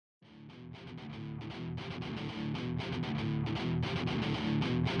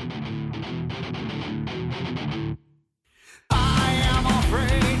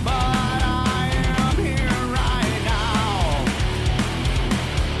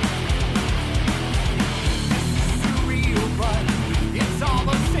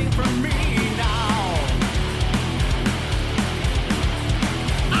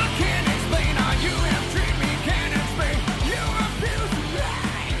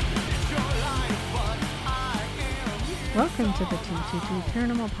Welcome to the 222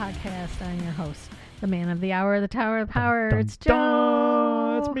 Paranormal Podcast. I'm your host, the man of the hour, the tower of power. It's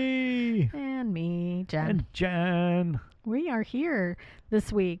Joe. It's me. And me, Jen. And Jen. We are here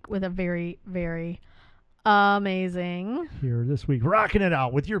this week with a very, very amazing... Here this week, rocking it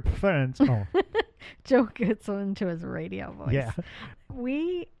out with your friends. Oh. Joe gets into his radio voice. Yeah.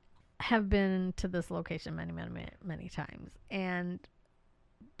 We have been to this location many times. And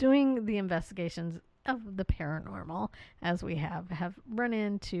doing the investigations of the paranormal, as we have run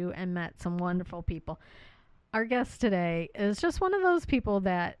into and met some wonderful people. Our guest today is just one of those people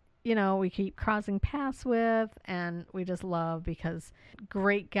that, you know, we keep crossing paths with and we just love because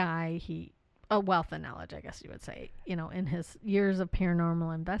great guy. A wealth of knowledge, I guess you would say, you know, in his years of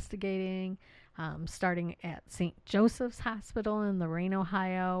paranormal investigating, starting at St. Joseph's Hospital in Lorain,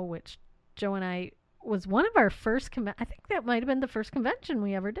 Ohio, which Joe and I was one of our first I think that might have been the first convention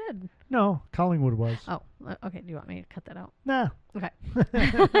we ever did. No, Collingwood was. Oh, okay. Do you want me to cut that out? Nah. Okay.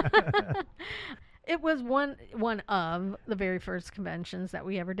 It was one of the very first conventions that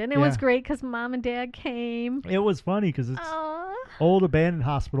we ever did. And it was great because Mom and Dad came. It was funny because it's old abandoned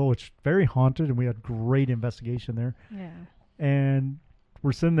hospital, which is very haunted, and we had great investigation there. Yeah. And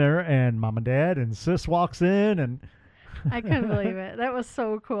we're sitting there, and Mom and Dad and Sis walks in, and I couldn't believe it. That was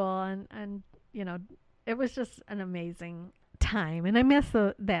so cool, and you know, it was just an amazing time. And I miss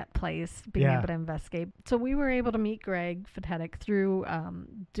that place, being able to investigate. So we were able to meet Greg Fetetic through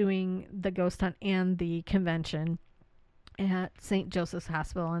doing the ghost hunt and the convention at St. Joseph's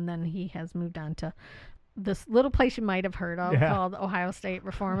Hospital. And then he has moved on to this little place you might have heard of called Ohio State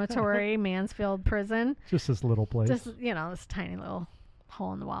Reformatory, Mansfield Prison. Just this little place. Just, you know, this tiny little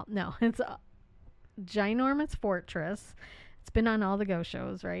hole in the wall. No, it's a ginormous fortress. It's been on all the ghost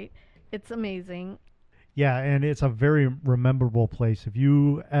shows, right? It's amazing. Yeah, and it's a very rememberable place. If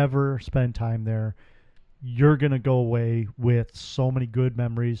you ever spend time there, you're going to go away with so many good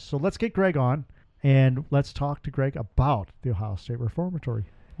memories. So let's get Greg on, and let's talk to Greg about the Ohio State Reformatory.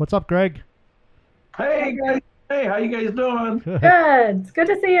 What's up, Greg? Hey, guys. Hey, how you guys doing? Good. It's good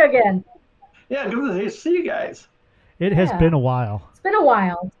to see you again. Yeah, good to see you guys. It has been a while. It's been a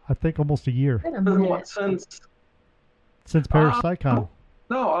while. I think almost a year. Since Parapsychon.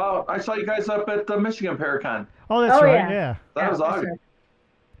 No, I saw you guys up at the Michigan Paracon. Oh, that's right. Yeah. That was August. Right.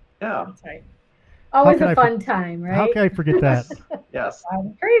 Yeah. That's right. Always a fun time, right? How can I forget that? Yes.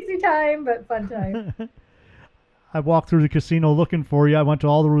 Crazy time, but fun time. I walked through the casino looking for you. I went to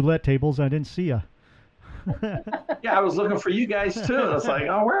all the roulette tables and I didn't see you. Yeah, I was looking for you guys too. And it's like,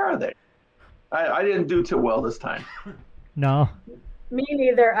 oh, where are they? I didn't do too well this time. No. Me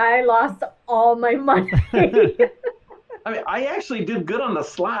neither. I lost all my money. I mean, I actually did good on the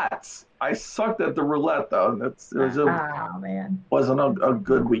slots. I sucked at the roulette, though. Wasn't a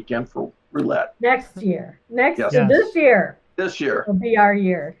good weekend for roulette. Next year. Yes. This year. This year will be our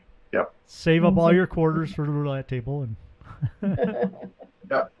year. Yep. Save up all your quarters for the roulette table. And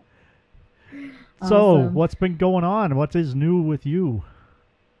Yep. So, what's been going on? What is new with you?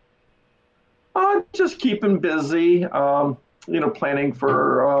 Just keeping busy. Planning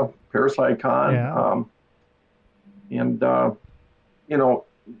for Parapsychon. Yeah. And,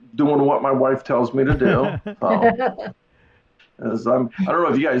 doing what my wife tells me to do. I don't know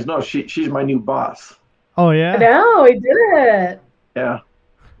if you guys know, she's my new boss. Oh, yeah? No, we did it. Yeah.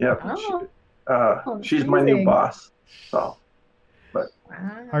 Yeah. Oh. She's my new boss. So, but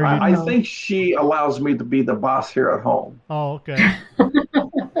I think she allows me to be the boss here at home. Oh, okay. I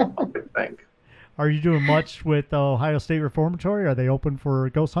think. Are you doing much with Ohio State Reformatory? Are they open for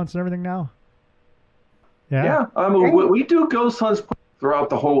ghost hunts and everything now? Yeah. I mean, we do ghost hunts throughout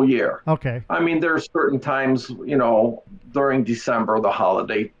the whole year. Okay. I mean, there's certain times, during December, the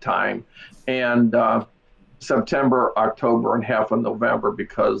holiday time, and September, October, and half of November,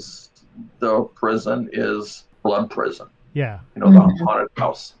 because the prison is blood prison. Yeah. The haunted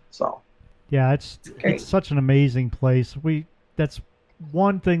house. So. Yeah, it's such an amazing place. That's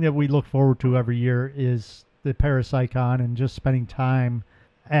one thing that we look forward to every year is the Parapsychon and just spending time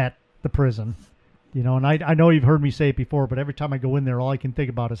at the prison. And I know you've heard me say it before, but every time I go in there, all I can think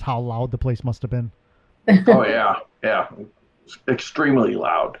about is how loud the place must have been. Oh, yeah. Yeah. It's extremely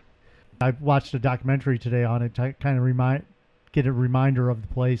loud. I watched a documentary today on it to kind of get a reminder of the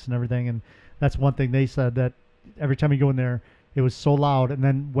place and everything. And that's one thing they said, that every time you go in there, it was so loud. And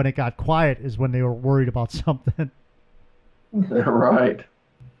then when it got quiet is when they were worried about something. Right.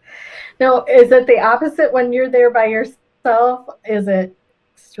 Now, is it the opposite when you're there by yourself? Is it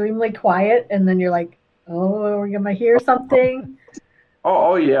extremely quiet and then you're like, oh, we're going to hear something?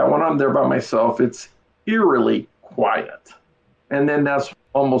 Oh, yeah. When I'm there by myself, it's eerily quiet. And then that's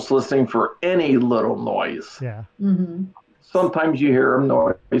almost listening for any little noise. Yeah. Mm-hmm. Sometimes you hear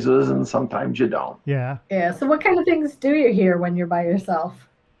noises and sometimes you don't. Yeah. Yeah. So what kind of things do you hear when you're by yourself?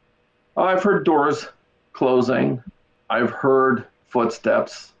 I've heard doors closing. I've heard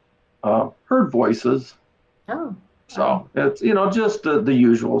footsteps, heard voices. Oh. So it's, just the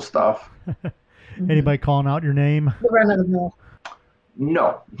usual stuff. Anybody calling out your name? The run of the mill.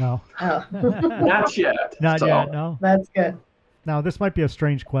 No, No. Oh. not yet. Not So, yet, no. That's good. Now, this might be a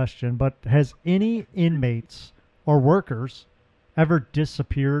strange question, but has any inmates or workers ever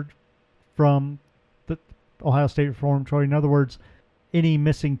disappeared from the Ohio State Reformatory? In other words, any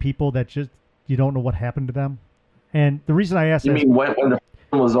missing people that just you don't know what happened to them? And the reason I asked You that mean when the prison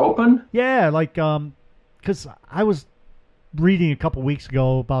was open? yeah, like, because I was reading a couple weeks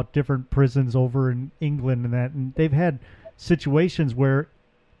ago about different prisons over in England and they've had situations where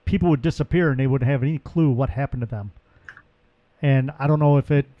people would disappear and they wouldn't have any clue what happened to them. And I don't know if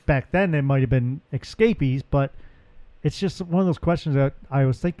back then it might have been escapees, but it's just one of those questions that I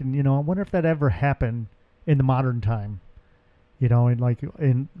was thinking, I wonder if that ever happened in the modern time,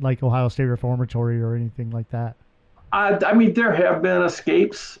 in like Ohio State Reformatory or anything like that. I mean, there have been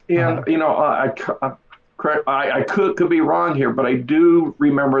escapes, and I could be wrong here, but I do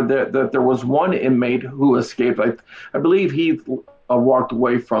remember that there was one inmate who escaped. I believe he walked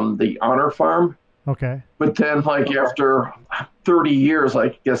away from the Honor Farm. Okay. But then, after 30 years, I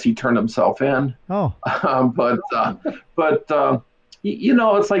guess he turned himself in. Oh.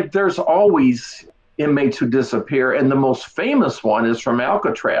 It's like there's always inmates who disappear, and the most famous one is from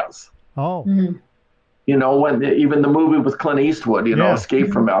Alcatraz. Oh. Mm-hmm. When even the movie with Clint Eastwood, Yeah.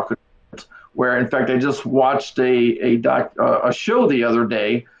 Escape from Alcatraz, where in fact I just watched a show the other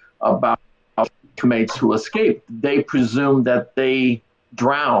day about inmates who escaped. They presumed that they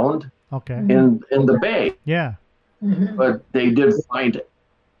drowned. Okay. In the bay. Yeah. Mm-hmm. But they did find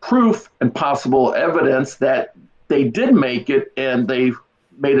proof and possible evidence that they did make it, and they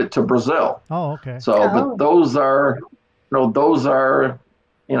made it to Brazil. Oh, okay. So, Oh. but those are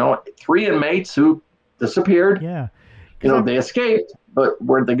 3 inmates who disappeared. Yeah. They escaped, but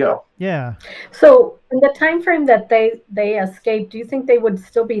where'd they go? Yeah. So in the time frame that they escaped, do you think they would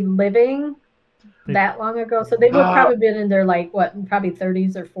still be living that long ago? So they would probably been in their probably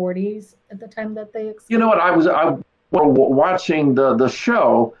 30s or 40s at the time that they escaped. You know what? I watching the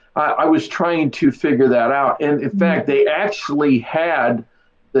show. I was trying to figure that out, and in fact, they actually had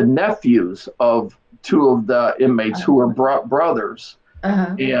the nephews of 2 of the inmates who were brothers,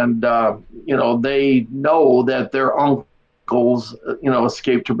 and they know that their uncles,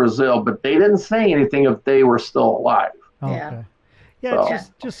 escaped to Brazil, but they didn't say anything if they were still alive. Oh, Yeah. okay. Yeah, So-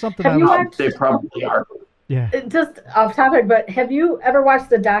 it's just something Have I you was. watched- They probably are. Yeah. Just off topic, but have you ever watched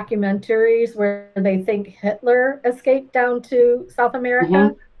the documentaries where they think Hitler escaped down to South America?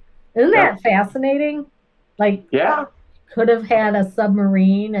 Mhm. Isn't that fascinating? Yeah. Could have had a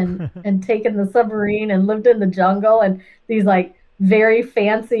submarine and taken the submarine and lived in the jungle, and these very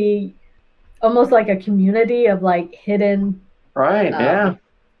fancy, almost like a community of hidden, Right. Yeah.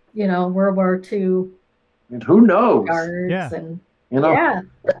 World War II And who knows? guards Yeah. and Yeah.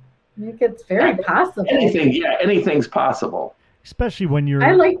 I think it's very possible. Anything's possible. Especially when you're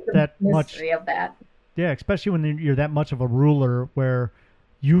I like the that much. mystery of that. Yeah, especially when you're that much of a ruler where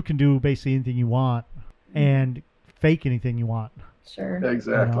you can do basically anything you want and fake anything you want. Sure.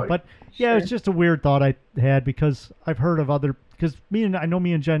 Exactly. But yeah, it's just a weird thought I had because I've heard of because I know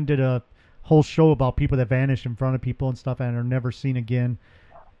me and Jen did a whole show about people that vanish in front of people and stuff and are never seen again.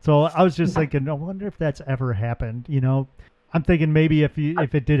 So I was just thinking, I wonder if that's ever happened. I'm thinking maybe if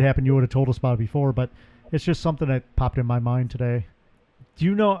it did happen, you would have told us about it before. But it's just something that popped in my mind today. Do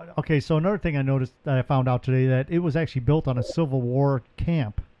you know? Okay, so another thing I noticed that I found out today that it was actually built on a Civil War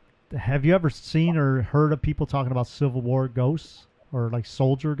camp. Have you ever seen or heard of people talking about Civil War ghosts or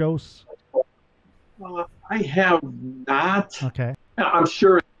soldier ghosts? I have not. Okay. I'm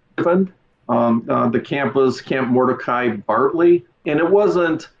sure it happened. The camp was Camp Mordecai Bartley, and it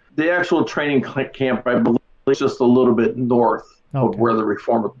wasn't the actual training camp. I believe it's just a little bit north of where the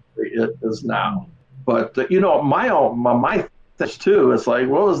reformatory is now. But my thing too is what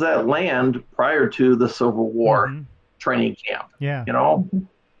was that land prior to the Civil War training camp? Yeah.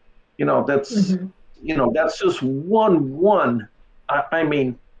 That's that's just one. I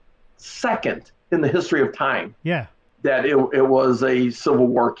mean, second in the history of time. Yeah. That it was a Civil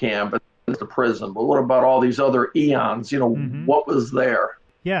War camp, it's a prison. But what about all these other eons? What was there?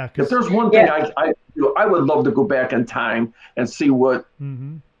 Yeah. If there's one thing I would love to go back in time and see what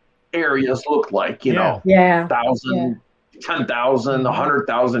areas looked like. 1,000, 10,000,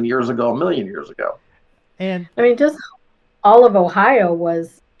 100,000 years ago, a million years ago. And I mean, just all of Ohio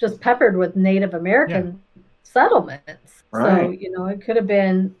was just peppered with Native American settlements. Right. So, it could have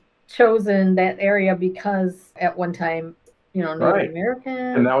been chosen that area because at one time, Native American.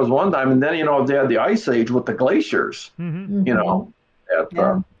 And that was one time. And then, they had the Ice Age with the glaciers,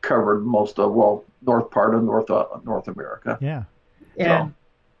 that covered most of, north part of North America. Yeah. Yeah. So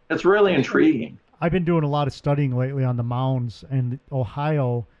it's really intriguing. I've been doing a lot of studying lately on the mounds, and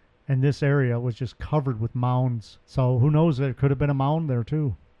Ohio and this area was just covered with mounds. So who knows? There could have been a mound there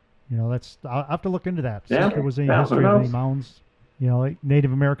too. I'll have to look into that. See if there was any history of any mounds, like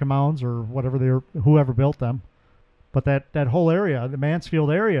Native American mounds or whatever whoever built them. But that whole area, the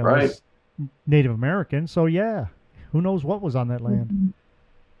Mansfield area, was Native American. So who knows what was on that land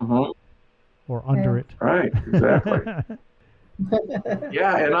or under it. Right, exactly.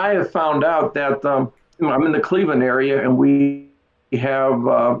 Yeah, and I have found out that I'm in the Cleveland area, and we have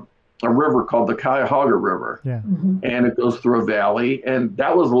a river called the Cuyahoga River. Yeah. And it goes through a valley, and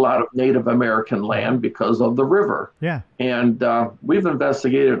that was a lot of Native American land because of the river. Yeah. And we've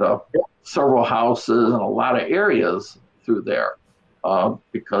investigated several houses and a lot of areas through there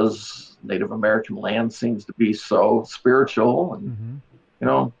because Native American land seems to be so spiritual and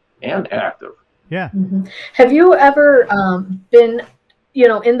and active. Yeah. Have you ever been,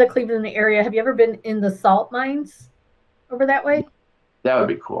 in the Cleveland area? Have you ever been in the salt mines over that way? That would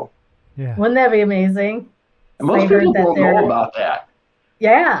be cool. Yeah. Wouldn't that be amazing? Most people don't know about that.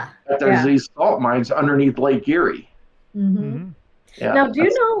 Yeah. That there's these salt mines underneath Lake Erie. Yeah, now, do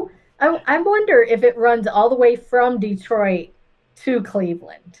you know, I wonder if it runs all the way from Detroit to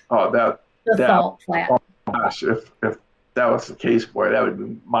Cleveland. Oh, the salt flat. Oh, gosh, if that was the case, boy, that would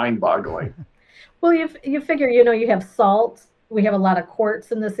be mind-boggling. Well, you figure, you have salt. We have a lot of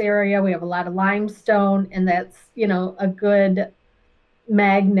quartz in this area. We have a lot of limestone, and that's, a good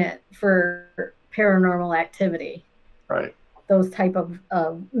magnet for paranormal activity. Right. Those type of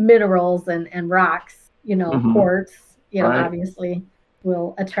minerals and rocks, quartz, obviously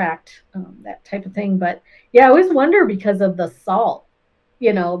will attract that type of thing. But I always wonder because of the salt,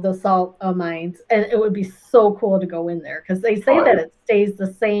 the salt mines, and it would be so cool to go in there because they say that it stays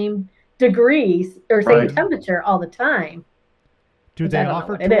the same degrees or same temperature all the time. Do they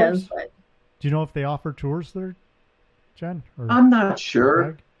offer tours? It is, but... Do you know if they offer tours there, Jen? I'm not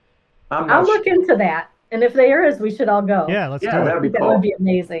sure. I'll look into that, and if there is, we should all go. Yeah, let's do it. That'd be cool. That would be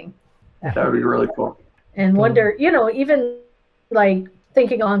amazing. That would be really cool. And wonder, even like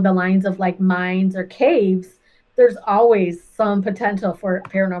thinking along the lines of like mines or caves, there's always some potential for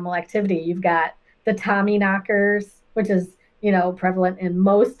paranormal activity. You've got the Tommy knockers, which is prevalent in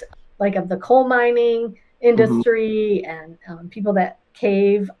most like of the coal mining industry and people that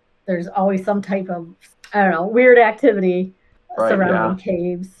cave. There's always some type of, weird activity surrounding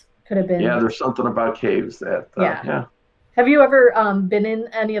caves. Could have been. Yeah, there's something about caves that, Have you ever been in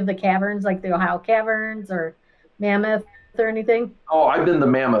any of the caverns, like the Ohio Caverns or Mammoth or anything? Oh, I've been to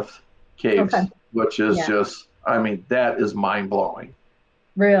Mammoth Caves, which is just, that is mind-blowing.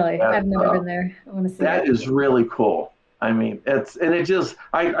 Really? I've never been there. I want to see that. That is really cool.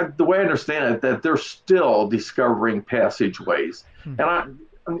 The way I understand it, that they're still discovering passageways. And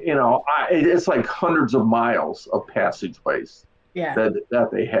it's like hundreds of miles of passageways that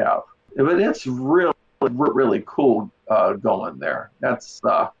they have. But it's really, really cool going there. That's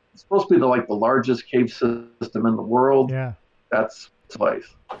it's supposed to be the largest cave system in the world. Yeah. That's the place.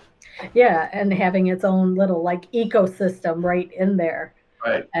 Yeah, and having its own little ecosystem right in there.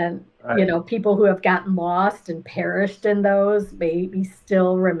 Right. And people who have gotten lost and perished in those maybe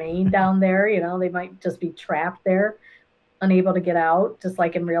still remain down there. They might just be trapped there, unable to get out, just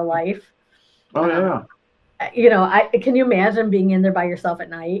like in real life. Oh yeah. Can you imagine being in there by yourself at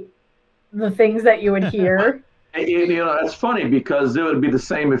night? The things that you would hear. It's funny because it would be the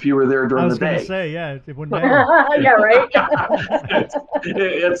same if you were there during the day. I was going to say, it wouldn't matter. Yeah, right.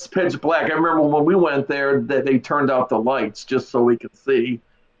 It's pitch black. I remember when we went there that they turned off the lights just so we could see,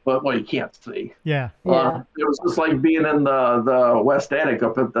 but you can't see. Yeah. It was just like being in the West Attic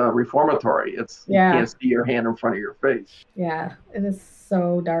up at the Reformatory. You can't see your hand in front of your face. Yeah, it is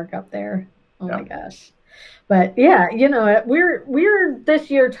so dark up there. Oh my gosh. But we're this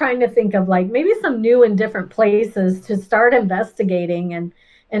year trying to think of maybe some new and different places to start investigating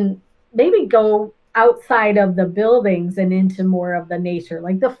and maybe go outside of the buildings and into more of the nature,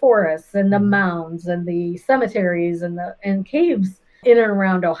 like the forests and the mounds and the cemeteries and caves in and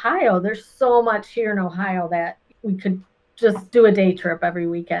around Ohio. There's so much here in Ohio that we could just do a day trip every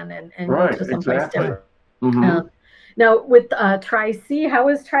weekend and go to someplace different. Mm-hmm. Now, with Tri-C, how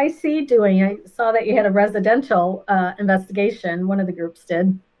is Tri-C doing? I saw that you had a residential investigation. One of the groups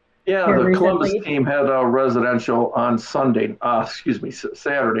did. Yeah, the recently. Columbus team had a residential on Saturday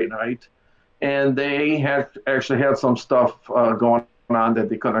night, and they had actually had some stuff going on that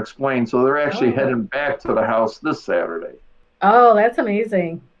they couldn't explain. So they're actually heading back to the house this Saturday. Oh, that's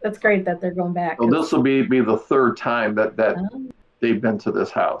amazing. That's great that they're going back. So this will be the third time that they've been to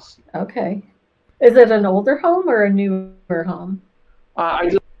this house. Okay. Is it an older home or a newer home?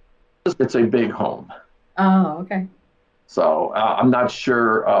 It's a big home. Oh, okay. So I'm not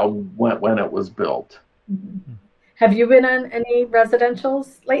sure when it was built. Mm-hmm. Have you been on any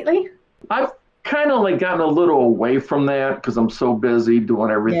residentials lately? I've kind of gotten a little away from that because I'm so busy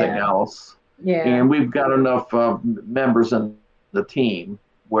doing everything else. Yeah. And we've got enough members in the team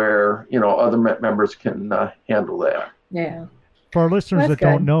where, other members can handle that. Yeah. For our listeners that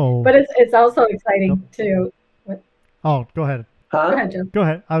don't know. But it's also exciting too. Oh, go ahead. Huh? Go ahead, Joe. Go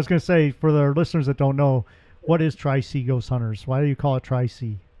ahead. I was going to say, for the listeners that don't know, what is Tri-C Ghost Hunters? Why do you call it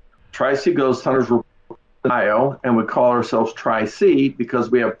Tri-C? Tri-C Ghost Hunters, we're in Ohio, and we call ourselves Tri-C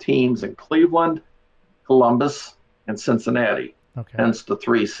because we have teams in Cleveland, Columbus, and Cincinnati. Okay. Hence the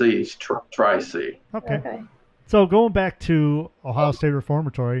 3 C's, Tri-C. Okay. So going back to Ohio State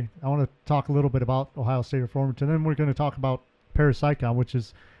Reformatory, I want to talk a little bit about Ohio State Reformatory, and then we're going to talk about Parapsychon, which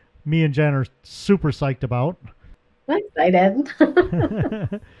is me and Jen are super psyched about. I'm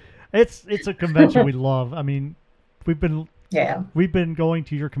excited. It's a convention we love. I mean, we've been going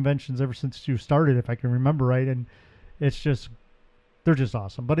to your conventions ever since you started, if I can remember right, and they're just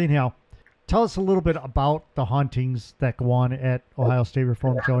awesome. But anyhow, tell us a little bit about the hauntings that go on at Ohio State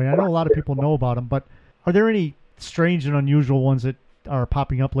Reformatory. I know a lot of people know about them, but are there any strange and unusual ones that are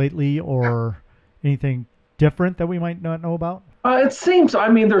popping up lately, or anything different that we might not know about? It seems,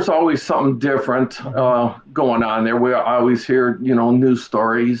 there's always something different going on there. We always hear, news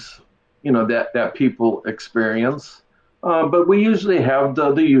stories, that people experience. But we usually have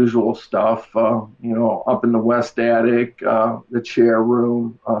the usual stuff, up in the West Attic, the chair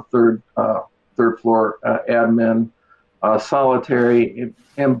room, third floor admin, solitary,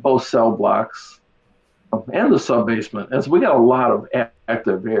 and both cell blocks, and the sub-basement. And so we got a lot of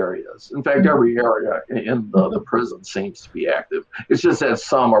active areas. In fact, every area in the prison seems to be active. It's just that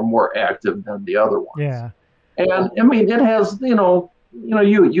some are more active than the other ones. Yeah. And it has,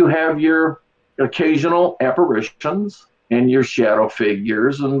 you have your occasional apparitions and your shadow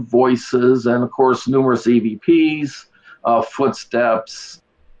figures and voices, and of course numerous EVPs, footsteps,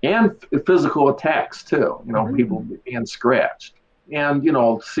 and physical attacks too. People being scratched, and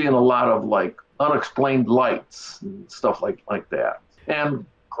seeing a lot of unexplained lights and stuff like that, and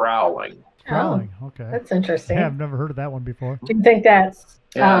growling. Growling, okay. That's interesting. Yeah, I've never heard of that one before. Do you think that's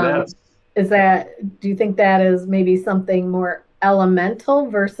that's do you think that is maybe something more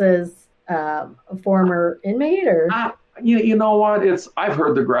elemental versus a former inmate, or? You know what? I've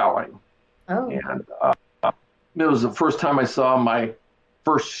heard the growling. Oh. And it was the first time I saw my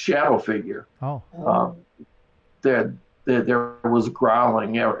first shadow figure. Oh. That there was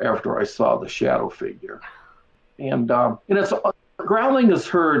growling after I saw the shadow figure, and it's growling is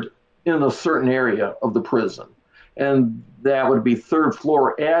heard in a certain area of the prison, and that would be third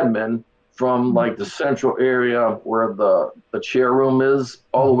floor admin from the central area where the chair room is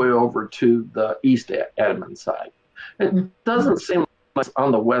all the way over to the east admin side. It doesn't seem like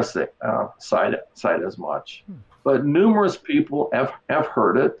on the west side as much, but numerous people have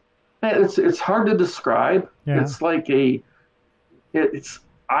heard it. It's hard to describe. Yeah. It's like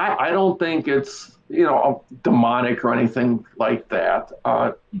I don't think it's demonic or anything like that.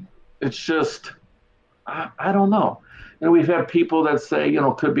 It's just I don't know. We've had people that say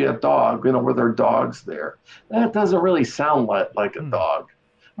could be a dog, where there are dogs there. That doesn't really sound like a dog.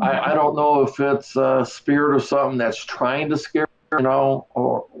 I don't know if it's a spirit or something that's trying to scare,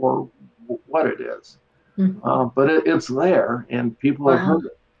 or what it is. But it's there, and people have heard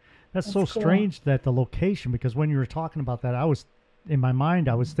it. That's so cool. Strange that the location, because when you were talking about that, I was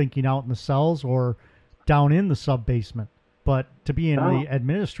thinking out in the cells or down in the sub-basement. But to be in the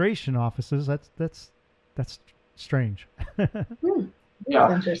administration offices, that's strange.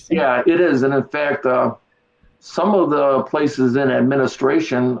 Yeah, it is. And in fact, some of the places in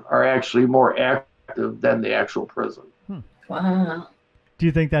administration are actually more active than the actual prison. Wow. Do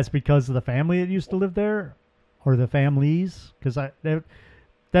you think that's because of the family that used to live there, or the families? Because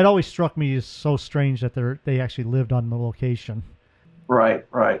that always struck me as so strange that they actually lived on the location. Right,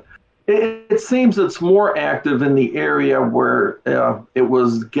 right. It seems it's more active in the area where it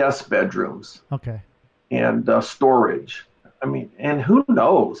was guest bedrooms. Okay. And storage. I mean, and who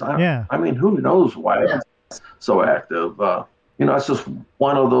knows? Yeah. I mean, who knows why it's so active? It's just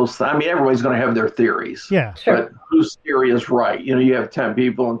one of those. I mean, everybody's going to have their theories. Yeah. Sure. But whose theory is right? You have 10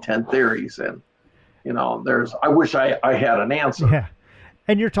 people and 10 theories, and I wish I had an answer. Yeah.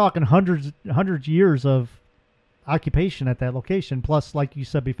 And you're talking hundreds years of occupation at that location. Plus, like you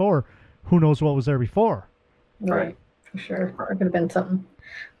said before, who knows what was there before? Right. For sure. There could have been something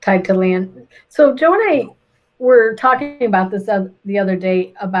tied to land. So Joe and I were talking about this the other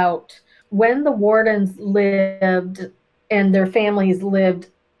day about when the wardens lived and their families lived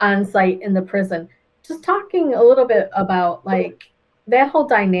on site in the prison. Just talking a little bit about like that whole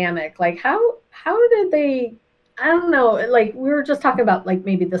dynamic. Like how did they? I don't know. Like we were just talking about like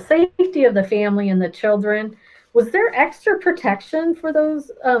maybe the safety of the family and the children. Was there extra protection for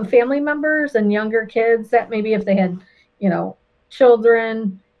those family members and younger kids that maybe if they had,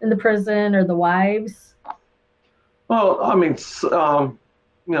 children in the prison or the wives? Well, I mean, some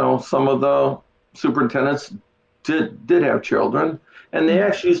of the superintendents did have children, and they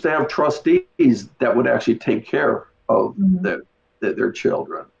actually used to have trustees that would actually take care of their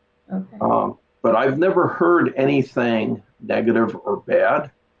children. Okay. But I've never heard anything negative or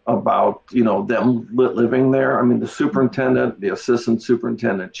bad about them living there. I mean, the superintendent, the assistant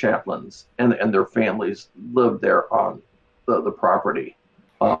superintendent, chaplains, and their families lived there on the property.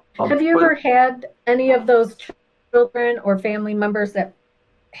 Have you ever had any of those children or family members that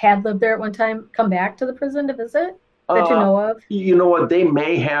had lived there at one time come back to the prison to visit that you know of? You know what? They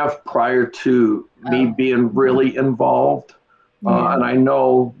may have prior to me being really involved. And I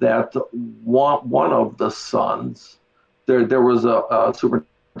know that one of the sons, there was a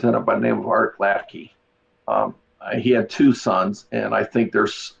superintendent by the name of Art Gladke. He had two sons, and I think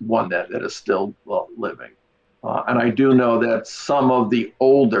there's one that is still living. And I do know that some of the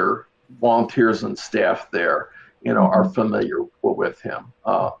older volunteers and staff there, are familiar with him.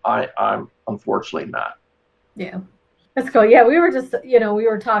 I'm unfortunately not. Yeah, that's cool. Yeah, we were just, we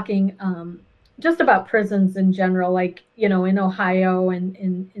were talking just about prisons in general, like, in Ohio and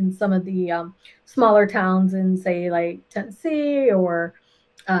in some of the smaller towns in, say, like Tennessee or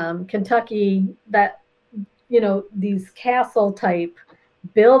Kentucky, that, these castle type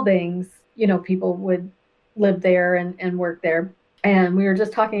buildings, people would live there and work there. And we were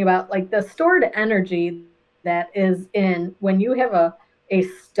just talking about like the stored energy that is in when you have a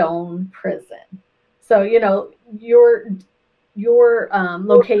stone prison. So, your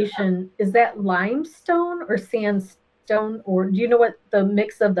location, is that limestone or sandstone, or do you know what the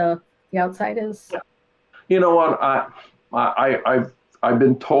mix of the outside is? You know what? I've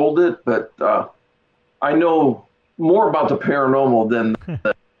been told it, but I know more about the paranormal than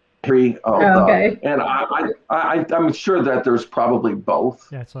the history of okay. And I'm sure that there's probably both.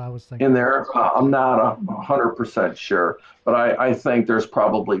 That's what I was thinking. In there. I'm not 100% sure, but I think there's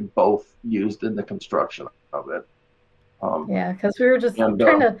probably both used in the construction of it. Yeah, because we were just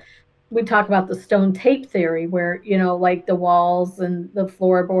we talk about the stone tape theory where, like the walls and the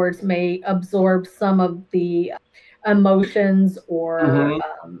floorboards may absorb some of the emotions or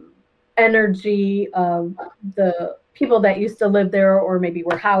energy of the people that used to live there or maybe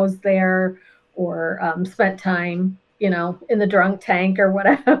were housed there or spent time, in the drunk tank or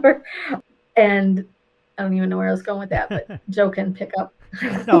whatever. And I don't even know where I was going with that, but Joe can pick up.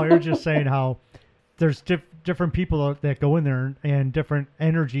 No, you're just saying how there's different people that go in there and different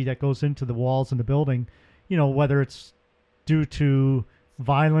energy that goes into the walls in the building, whether it's due to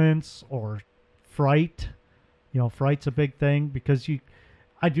violence or fright. Fright's a big thing because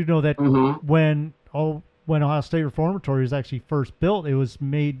I do know that when Ohio State Reformatory was actually first built, it was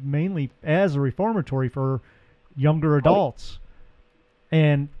made mainly as a reformatory for younger adults.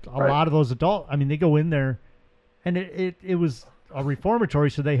 And a lot of those adults, they go in there and it was a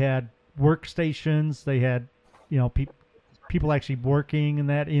reformatory. So they had workstations, they had, people actually working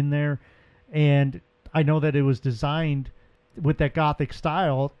in there. And I know that it was designed with that Gothic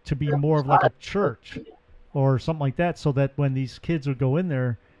style to be more of like a church or something like that. So that when these kids would go in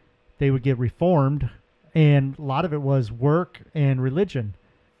there, they would get reformed. And a lot of it was work and religion.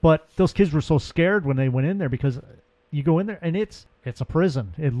 But those kids were so scared when they went in there because you go in there and it's a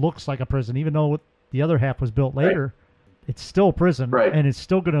prison. It looks like a prison, even though the other half was built later. Right. It's still a prison, and it's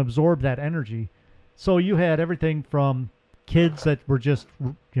still going to absorb that energy. So you had everything from kids that were just,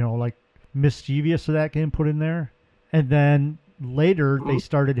 like mischievous to that getting put in there. And then later they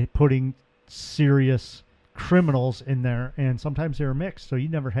started putting serious criminals in there, and sometimes they're mixed, so you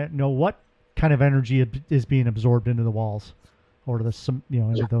never know what kind of energy is being absorbed into the walls or into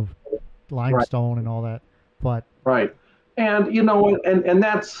the limestone and all that. But right, and and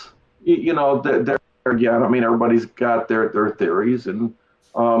that's there again. I mean, everybody's got their theories, and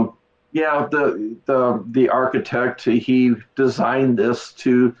the architect, he designed this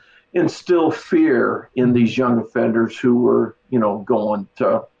to instill fear in these young offenders who were going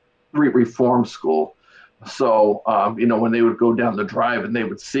to reform school. So when they would go down the drive and they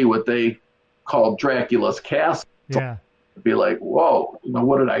would see what they called Dracula's castle, yeah, it'd be like, whoa,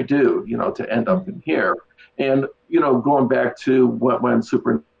 what did I do to end up in here? And going back to when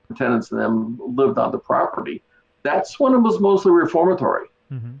superintendents and them lived on the property, that's when it was mostly reformatory.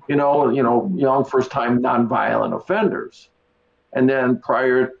 Mm-hmm. Young first-time nonviolent offenders, and then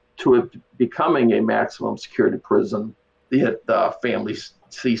prior to it becoming a maximum security prison, the family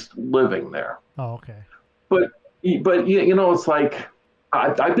ceased living there. Oh, okay. But it's like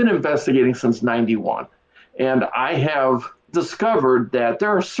I've been investigating since '91, and I have discovered that there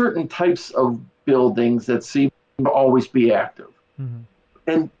are certain types of buildings that seem to always be active. Mm-hmm.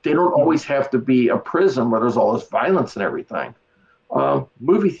 And they don't always have to be a prison where there's all this violence and everything.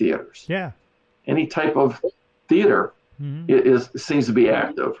 Movie theaters, yeah, any type of theater seems to be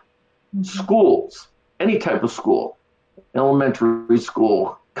active. Mm-hmm. Schools, any type of school, elementary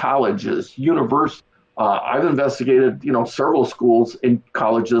school, colleges, universities. I've investigated, several schools and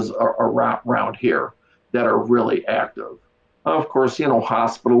colleges around here that are really active. Of course,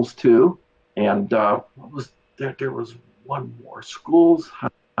 hospitals too. And what was there? There was one more: schools,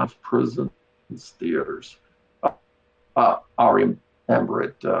 hospitals, prisons, theaters. I'll remember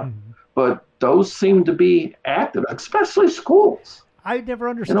it. But those seem to be active, especially schools. I never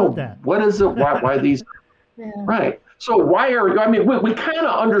understood that. What is it? Why these? Yeah. Right. So we kind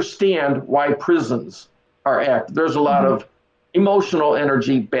of understand why prisons are active. There's a lot of emotional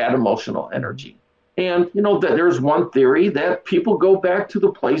energy, bad emotional energy. And, that there's one theory that people go back to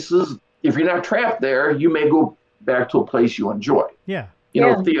the places. If you're not trapped there, you may go back to a place you enjoy. Yeah.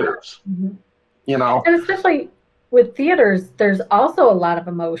 Theaters. Mm-hmm. And especially with theaters, there's also a lot of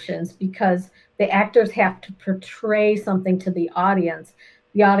emotions because the actors have to portray something to the audience.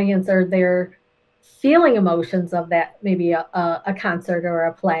 The audience are there feeling emotions of that, maybe a concert or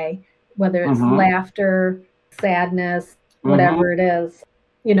a play, whether it's laughter, sadness, whatever it is.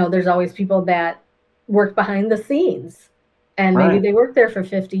 There's always people that work behind the scenes, and maybe they worked there for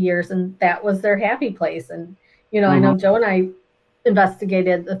 50 years and that was their happy place. And, I know Joe and I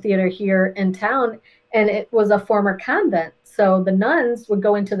investigated the theater here in town, and it was a former convent. So the nuns would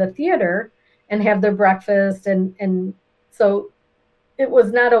go into the theater and have their breakfast. And so it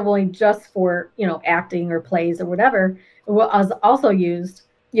was not only just for, acting or plays or whatever. It was also used,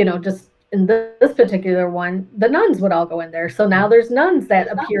 just in this particular one, the nuns would all go in there. So now there's nuns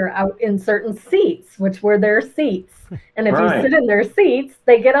that appear out in certain seats, which were their seats. And if you sit in their seats,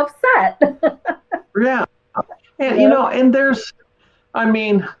 they get upset. Yeah. And, and there's,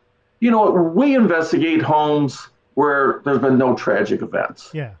 we investigate homes where there's been no tragic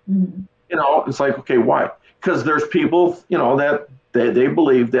events. Yeah. Mm-hmm. It's like, okay, why? Because there's people, that they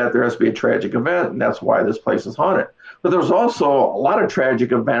believe that there has to be a tragic event, and that's why this place is haunted. But there's also a lot of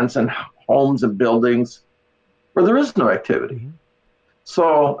tragic events in homes and buildings where there is no activity. Mm-hmm.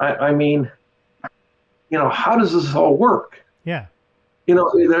 So, how does this all work? Yeah.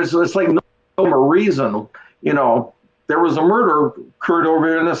 It's like no reason. There was a murder occurred over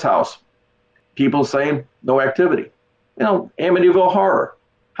here in this house. People saying no activity. Amityville Horror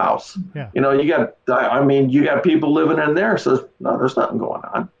House. Yeah. You got people living in there. Says no, there's nothing going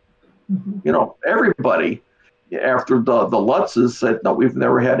on. Mm-hmm. Everybody after the Lutzes said no, we've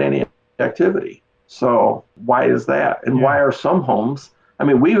never had any activity. So why is that? And why are some homes?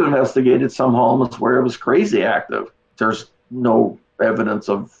 We've investigated some homes where it was crazy active. There's no evidence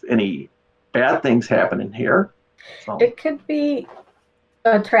of any bad things happening here. So. It could be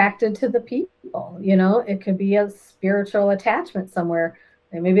attracted to the people, it could be a spiritual attachment somewhere.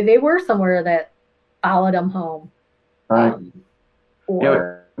 And maybe they were somewhere that followed them home. Right.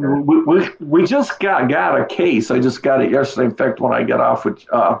 We just got a case. I just got it yesterday. In fact, when I get off with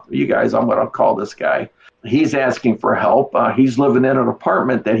you guys, I'm going to call this guy. He's asking for help. He's living in an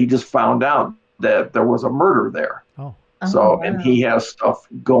apartment that he just found out that there was a murder there. Oh. So, wow. And he has stuff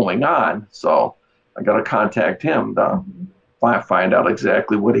going on. So I got to contact him to find out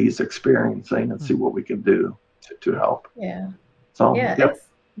exactly what he's experiencing and see what we can do to help. Yeah. So,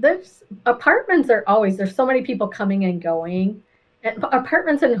 there's apartments are always, there's so many people coming and going, and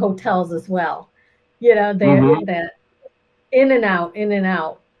apartments and hotels as well. That in and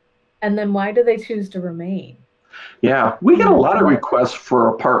out. And then why do they choose to remain? Yeah, we get a lot of requests for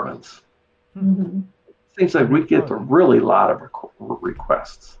apartments. Mm-hmm. Seems like we get a really lot of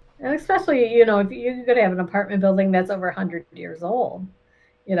requests. And especially, you know, if you could have an apartment building that's over 100 years old,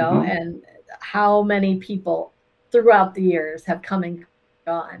 you know, Mm-hmm. and how many people throughout the years have come and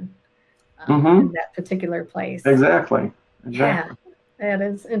gone in that particular place. Exactly. Yeah, that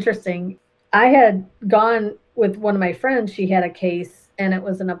is interesting. I had gone with one of my friends. She had a case, and it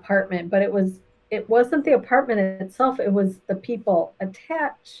was an apartment, but it wasn't the apartment itself. It was the people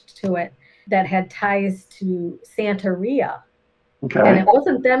attached to it that had ties to Santeria. Okay. And it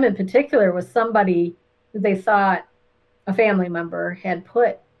wasn't them in particular. It was somebody they thought a family member had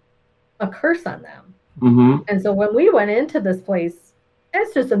put a curse on them. Mm-hmm. And so when we went into this place,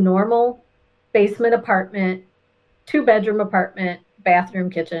 it's just a normal basement apartment, 2-bedroom apartment, bathroom,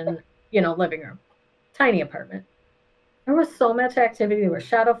 kitchen, you know, living room, tiny apartment. There was so much activity. There were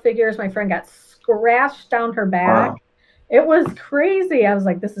shadow figures. My friend got scratched down her back. Wow. It was crazy. I was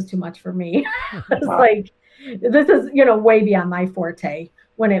like, this is too much for me. It's like, this is, you know, way beyond my forte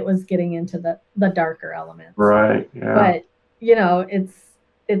when it was getting into the darker elements. Right. Yeah. But, you know,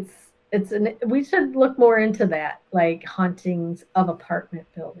 we should look more into that, like hauntings of apartment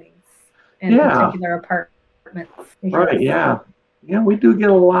buildings and particular apartments. Right. Yeah. Yeah, we do get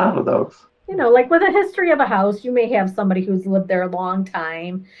a lot of those. You know, like with a history of a house, you may have somebody who's lived there a long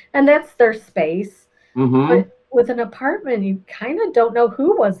time and that's their space. Mm-hmm. But with an apartment, you kind of don't know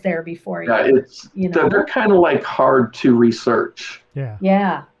who was there before you. Yeah, you know? They're kind of like hard to research. Yeah.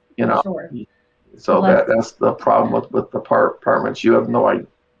 Yeah. You know. Sure. So that's the problem with the apartments. You have no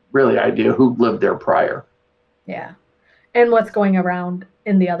idea who lived there prior. Yeah. And what's going around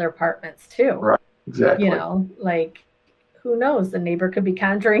in the other apartments too. Right. Exactly. You know, like who knows? The neighbor could be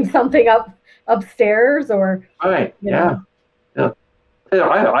conjuring something upstairs or. Right. Yeah.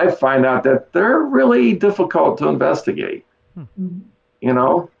 I find out that they're really difficult to investigate. Mm-hmm. You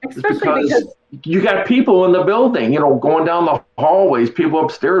know, especially because you got people in the building, you know, going down the hallways, people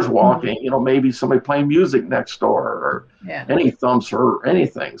upstairs walking, you know, maybe somebody playing music next door or any thumps or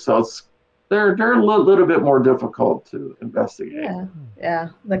anything. So they're a little bit more difficult to investigate. Yeah.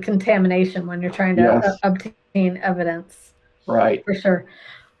 The contamination when you're trying to obtain evidence. Right. For sure.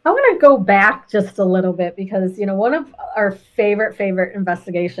 I want to go back just a little bit because, you know, one of our favorite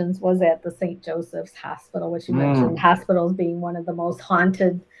investigations was at the St. Joseph's Hospital, which you mentioned, hospitals being one of the most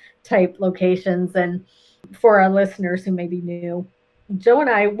haunted type locations. And for our listeners who may be new, Joe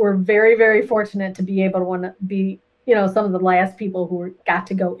and I were very, very fortunate to be able to be, you know, some of the last people who got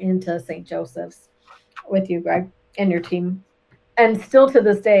to go into St. Joseph's with you, Greg, and your team. And still to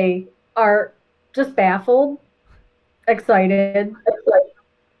this day are just baffled, excited,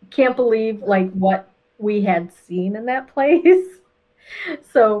 can't believe like what we had seen in that place.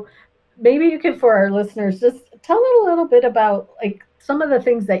 So maybe you could, for our listeners, just tell a little bit about like some of the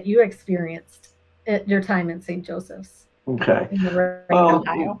things that you experienced at your time in St. Joseph's. Okay. In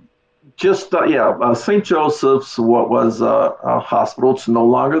Ohio. Just St. Joseph's, what was a hospital, it's no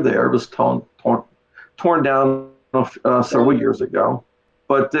longer there. It was torn down several years ago,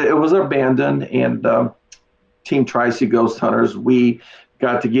 but it was abandoned. And Team Tri-C Ghost Hunters, we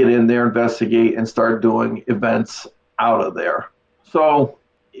got to get in there, investigate, and start doing events out of there. So,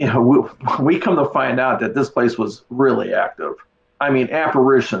 you know, we come to find out that this place was really active. I mean,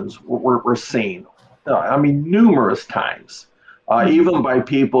 apparitions were seen. I mean, numerous times, even by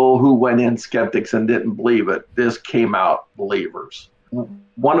people who went in skeptics and didn't believe it. This came out believers.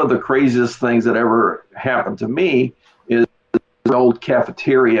 One of the craziest things that ever happened to me is the old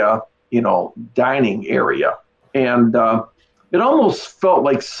cafeteria, you know, dining area. And it almost felt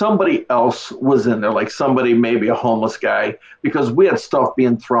like somebody else was in there, like somebody, maybe a homeless guy, because we had stuff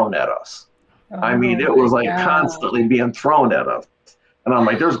being thrown at us. I mean, it was like constantly being thrown at us. And I'm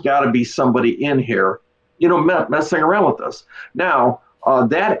like, there's got to be somebody in here, you know, messing around with us. Now,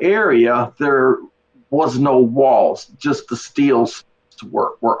 that area, there was no walls, just the steels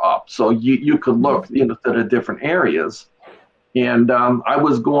were up. So you could look, you know, to the different areas. And I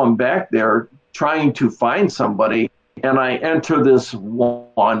was going back there trying to find somebody. And I enter this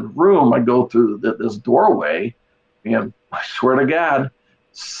one room. I go through this doorway, and I swear to God,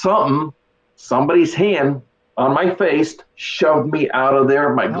 somebody's hand on my face shoved me out of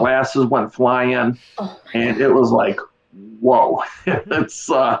there. My glasses went flying, and it was like, whoa! It's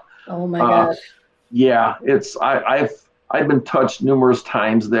oh my gosh! Yeah, it's I've been touched numerous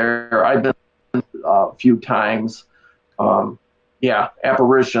times there. I've been a few times.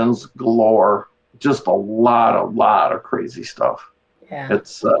 Apparitions galore. Just a lot of crazy stuff. Yeah. It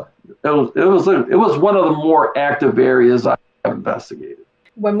was one of the more active areas I've investigated.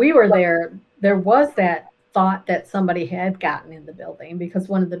 when we were there was that thought that somebody had gotten in the building because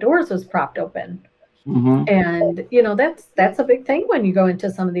one of the doors was propped open. Mm-hmm. And that's a big thing when you go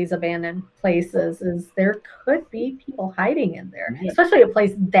into some of these abandoned places, is there could be people hiding in there, especially a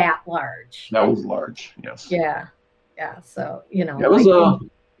place that large. That was large, yes. Yeah. So it was I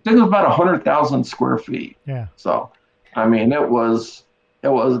think it was about 100,000 square feet. Yeah. So, I mean, there was a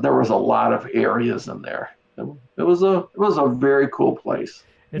lot of areas in there. It was a very cool place.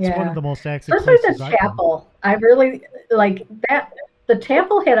 It's one of the most active especially places the chapel. I really like that. The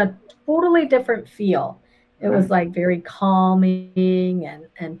chapel had a totally different feel. It was like very calming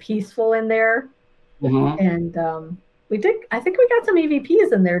and peaceful in there. Mm-hmm. And I think we got some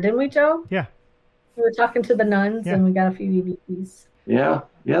EVPs in there, didn't we, Joe? Yeah. We were talking to the nuns and we got a few EVPs. Yeah.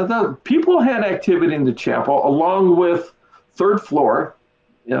 The people had activity in the chapel along with third floor,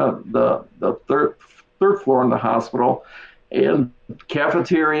 the third floor in the hospital, and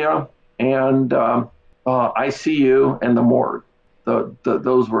cafeteria and ICU and the morgue.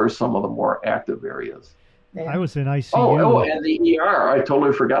 Those were some of the more active areas. I was in ICU. Oh, and the ER. I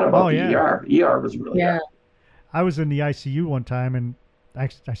totally forgot about the ER. ER was really good. I was in the ICU one time, and I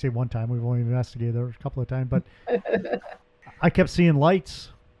say one time, we've only investigated there a couple of times, but I kept seeing lights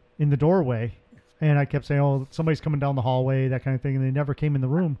in the doorway, and I kept saying, oh, somebody's coming down the hallway, that kind of thing, and they never came in the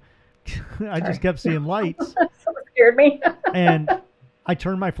room. I just kept seeing lights. That scared me. And I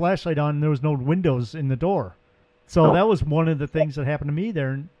turned my flashlight on, and there was no windows in the door. So that was one of the things that happened to me there.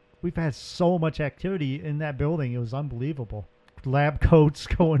 And we've had so much activity in that building. It was unbelievable. Lab coats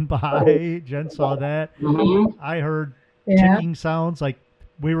going by. Jen saw that. Mm-hmm. I heard ticking sounds. Like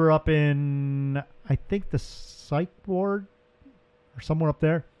we were up in, I think, the psych ward or somewhere up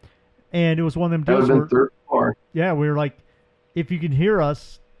there. And it was one of them deals where, third floor. Yeah, we were like, if you can hear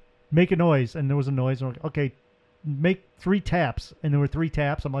us, make a noise. And there was a noise. And we're like, okay, make 3 taps. And there were 3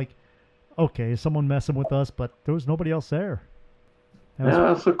 taps. I'm like, okay, is someone messing with us? But there was nobody else there.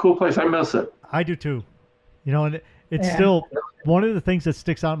 It's a cool place. I miss it. I do too. And it's still one of the things that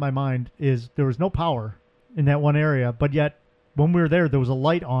sticks out in my mind is there was no power in that one area, but yet when we were there was a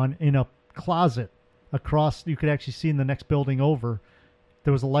light on in a closet across. You could actually see in the next building over.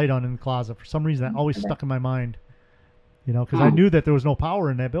 There was a light on in the closet. For some reason, that always stuck in my mind. Because I knew that there was no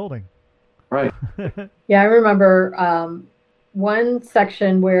power in that building. Right. Yeah, I remember one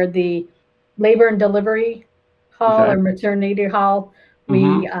section where the labor and delivery hall or maternity hall,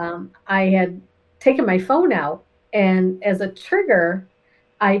 I had taken my phone out, and as a trigger,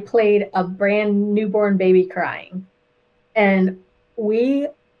 I played a brand newborn baby crying. And I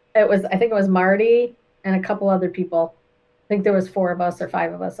think it was Marty and a couple other people. I think there was 4 of us or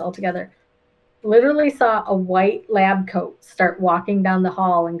 5 of us all together. Literally saw a white lab coat start walking down the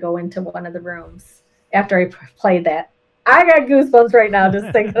hall and go into one of the rooms after I played that. I got goosebumps right now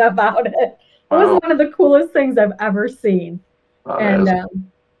just thinking about it. It was one of the coolest things I've ever seen. And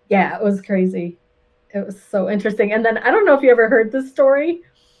it was crazy. It was so interesting. And then I don't know if you ever heard this story,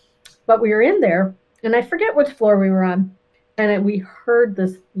 but we were in there, and I forget which floor we were on, and we heard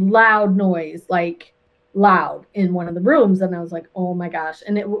this loud noise, like loud in one of the rooms, and I was like, oh my gosh.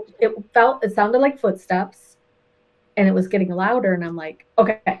 And it sounded like footsteps, and it was getting louder, and I'm like,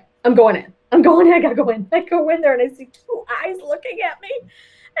 okay, I'm going in. I gotta go in. I go in there, and I see 2 eyes looking at me.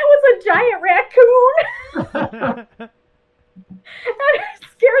 It was a giant raccoon. And it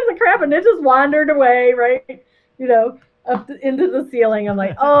scared the crap, and it just wandered away, right? Up into the ceiling. I'm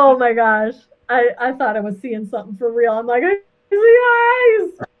like, oh my gosh. I thought I was seeing something for real. I'm like, I see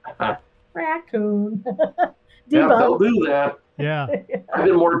eyes. Raccoon. Yeah, they'll do that. Yeah. I've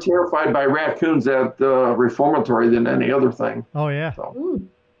been more terrified by raccoons at the reformatory than any other thing. Oh, yeah. So.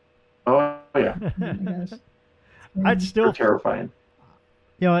 Oh, yeah. Oh my gosh. I'd still... They're terrifying.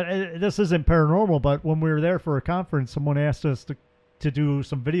 This isn't paranormal, but when we were there for a conference, someone asked us to do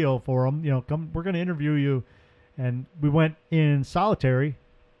some video for them. Come, we're going to interview you. And we went in solitary,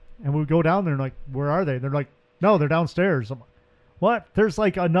 and we would go down there and like, where are they? They're like, no, they're downstairs. I'm like, what? There's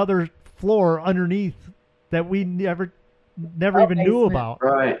like another floor underneath that we never even knew about.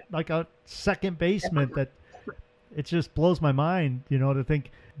 Right. Like a second basement that it just blows my mind, to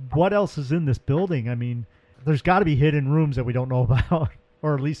think what else is in this building. I mean, there's got to be hidden rooms that we don't know about.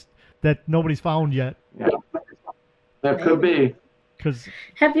 Or at least that nobody's found yet. Yeah, that could be.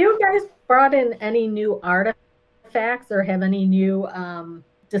 Have you guys brought in any new artifacts or have any new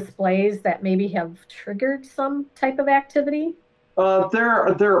displays that maybe have triggered some type of activity?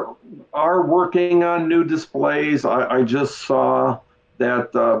 There are working on new displays. I just saw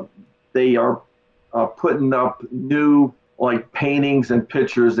that they are putting up new paintings and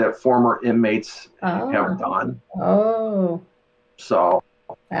pictures that former inmates have done. Oh. So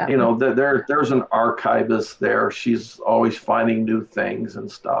There's an archivist there. She's always finding new things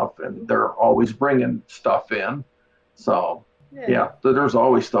and stuff, and they're always bringing stuff in. So yeah, there's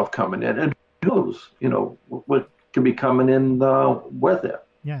always stuff coming in, and who knows, what could be coming in with it.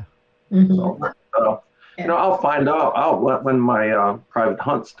 Yeah. Mm-hmm. So, I'll find out when my private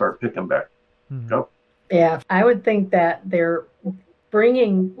hunts start picking back up. Yeah, I would think that they're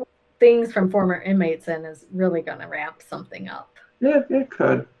bringing things from former inmates in is really going to wrap something up. Yeah, it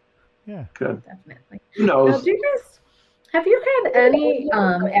could. Yeah, could. Definitely. Who knows? Now, have you had any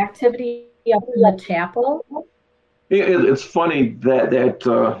activity up in the chapel? It's funny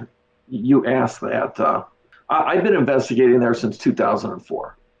that you asked that. I've been investigating there since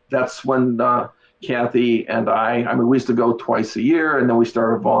 2004. That's when Kathy and we used to go twice a year, and then we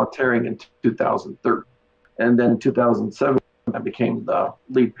started volunteering in 2013. And then 2007, I became the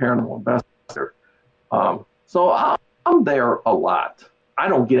lead paranormal investigator. So I'm there a lot. I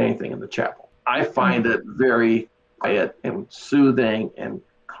don't get anything in the chapel. I find it very quiet and soothing and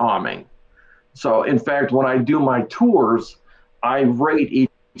calming. So, in fact, when I do my tours, I rate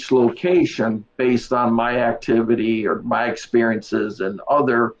each location based on my activity or my experiences and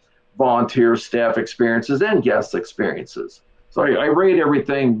other volunteer staff experiences and guest experiences. So I rate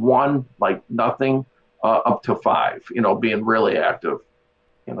everything 1, like nothing, up to 5, being really active.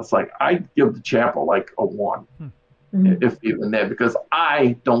 And it's like, I give the chapel like a 1, if even that, because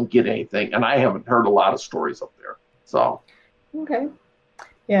I don't get anything, and I haven't heard a lot of stories up there. So. Okay.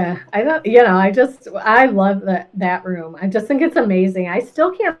 Yeah, I love that room. I just think it's amazing. I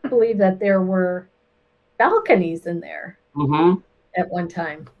still can't believe that there were balconies in there at one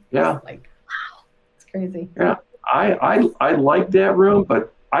time. Yeah. It's like, wow, it's crazy. Yeah, I like that room,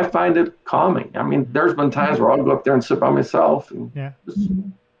 but I find it calming. I mean, there's been times where I'll go up there and sit by myself and just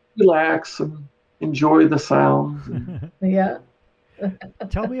relax and enjoy the sounds. Yeah.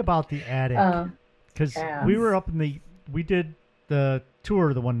 Tell me about the attic, because we were up we did the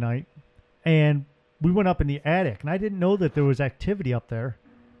tour the one night, and we went up in the attic, and I didn't know that there was activity up there,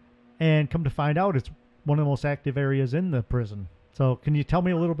 and come to find out, it's one of the most active areas in the prison. So can you tell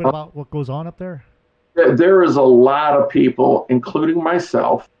me a little bit about what goes on up there? There is a lot of people, including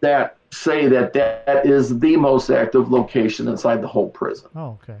myself, that say that is the most active location inside the whole prison.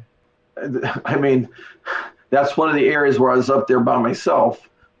 Oh, okay. I mean, that's one of the areas where I was up there by myself.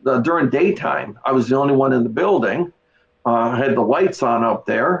 During daytime, I was the only one in the building. I had the lights on up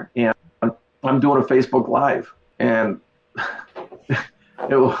there, and I'm doing a Facebook Live. And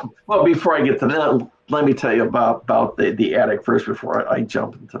before I get to that, let me tell you about the attic first before I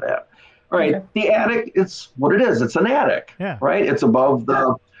jump into that. All right, okay. The attic, it's what it is. It's an attic, right? It's above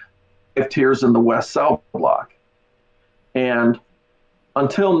the 5 tiers in the West South block. And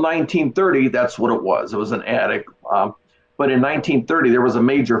until 1930, that's what it was. It was an attic. But in 1930, there was a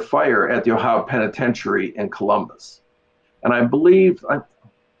major fire at the Ohio Penitentiary in Columbus. And I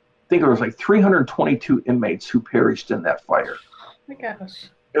think there was like 322 inmates who perished in that fire. Oh my gosh.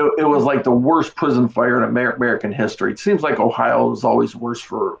 It was like the worst prison fire in American history. It seems like Ohio is always worse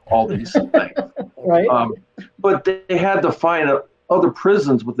for all these things. Right. But they had to find other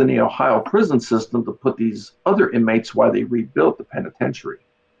prisons within the Ohio prison system to put these other inmates while they rebuilt the penitentiary.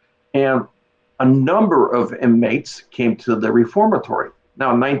 And a number of inmates came to the reformatory.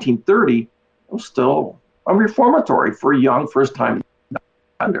 Now, in 1930, it was still a reformatory for young first-time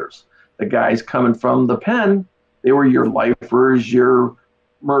offenders. The guys coming from the pen, they were your lifers, your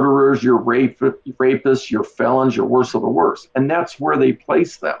murderers, your rapists, your felons, your worst of the worst. And that's where they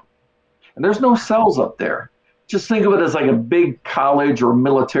placed them. And there's no cells up there. Just think of it as like a big college or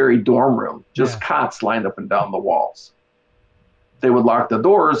military dorm room, just cots lined up and down the walls. They would lock the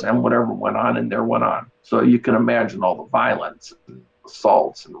doors, and whatever went on in there went on. So you can imagine all the violence and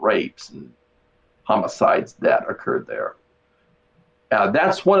assaults and rapes and homicides that occurred there.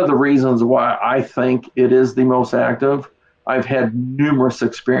 That's one of the reasons why I think it is the most active. I've had numerous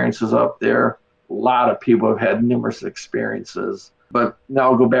experiences up there. A lot of people have had numerous experiences. But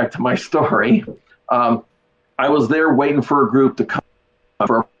now I'll go back to my story. I was there waiting for a group to come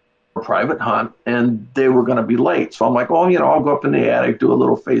for a private hunt, and they were going to be late. So I'm like, I'll go up in the attic, do a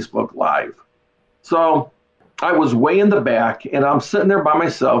little Facebook Live. So I was way in the back, and I'm sitting there by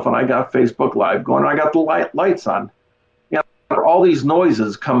myself, and I got Facebook Live going. I got the lights on. There are all these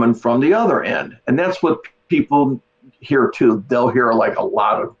noises coming from the other end, and that's what people hear too. They'll hear like a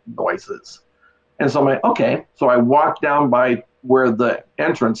lot of noises. And so I'm like, okay. So I walked down by where the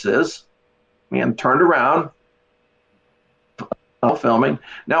entrance is and turned around, filming.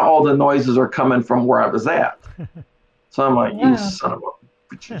 Now all the noises are coming from where I was at. So I'm like, you son of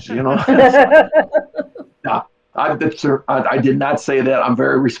a bitch, I did not say that. I'm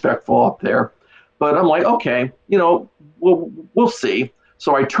very respectful up there. But I'm like, okay, we'll see.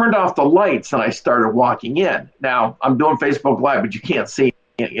 So I turned off the lights and I started walking in. Now I'm doing Facebook Live, but you can't see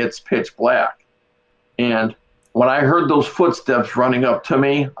it. It's pitch black. And when I heard those footsteps running up to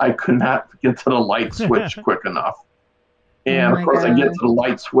me, I could not get to the light switch quick enough. And of course, I get to the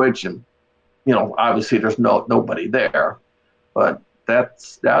light switch, and obviously there's nobody there. But that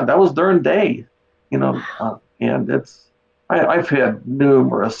was during day, and I've had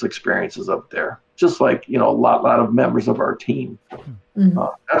numerous experiences up there, just like a lot of members of our team.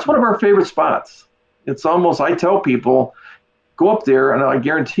 That's one of our favorite spots. It's almost, I tell people, go up there, and I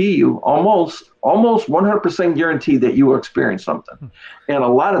guarantee you, almost 100% guarantee that you will experience something. And a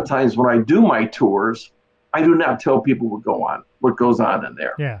lot of times when I do my tours, I do not tell people what goes on in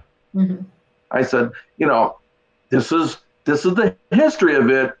there. Yeah. Mm-hmm. I said, this is the history of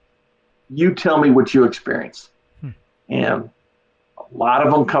it. You tell me what you experienced. And a lot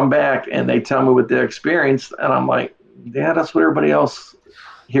of them come back and they tell me what they experienced, and I'm like, yeah, that's what everybody else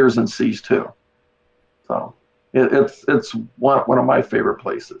hears and sees too. So it's one of my favorite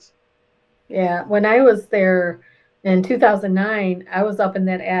places. Yeah, when I was there in 2009, I was up in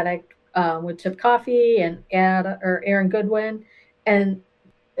that attic with Chip Coffey and Aaron Goodwin, and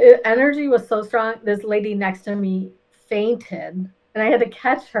energy was so strong. This lady next to me fainted, and I had to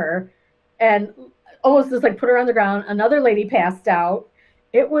catch her and almost just like put her on the ground. Another lady passed out.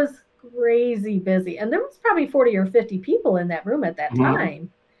 It was crazy busy, and there was probably 40 or 50 people in that room at that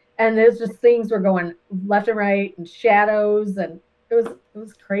time. And there's just things were going left and right, and shadows, and it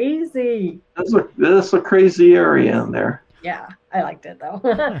was crazy. It's a crazy area in there. Yeah, I liked it though.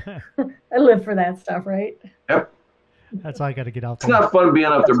 I live for that stuff, right? Yep. That's all I got to get out there. It's not fun being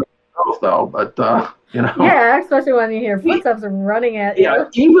up there though, but Yeah, especially when you hear footsteps running at you. Yeah,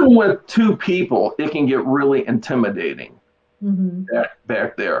 even with two people, it can get really intimidating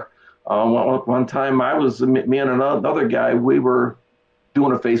back there. One time I was, me and another guy, we were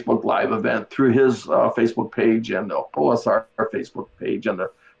doing a Facebook Live event through his Facebook page and the OSR Facebook page and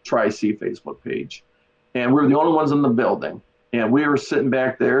the Tri-C Facebook page. And we were the only ones in the building. And we were sitting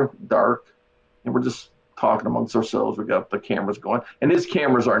back there, dark, and we're just talking amongst ourselves. We got the cameras going. And his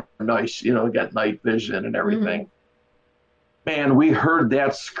cameras are nice, got night vision and everything. Man, we heard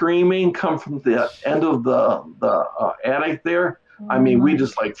that screaming come from the end of the attic there. I mean, we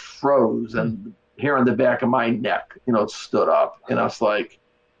just like froze, and hair on the back of my neck, it stood up. And I was like,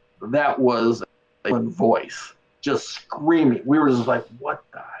 that was a voice just screaming. We were just like, what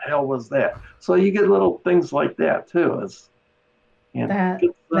the hell was that? So you get little things like that too.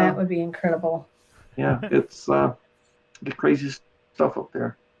 That would be incredible. Yeah, it's the crazy stuff up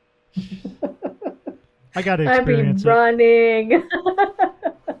there. I got to experience running.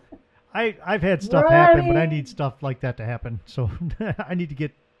 I've had stuff happen, but I need stuff like that to happen. So I need to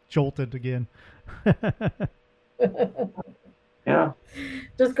get jolted again. Yeah.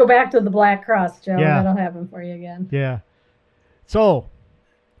 Just go back to the Black Cross, Joe. Yeah. That'll happen for you again. Yeah. So,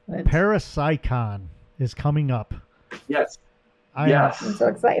 Parapsychon is coming up. Yes. I'm so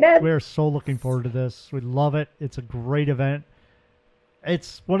excited. We're so looking forward to this. We love it. It's a great event.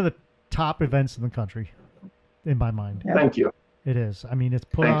 It's one of the top events in the country, in my mind. Yep. Thank you. It is. I mean, it's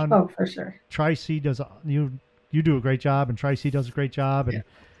put on. Oh, for sure. Tri-C does. You do a great job, and Tri-C does a great job. And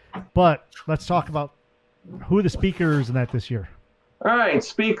but let's talk about who are the speakers in that this year. All right,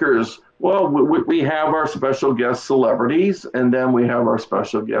 speakers. Well, we have our special guest celebrities, and then we have our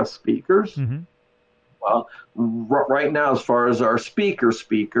special guest speakers. Well, right now, as far as our speakers,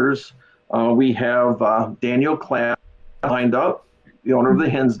 we have Daniel Clapp lined up, the owner of the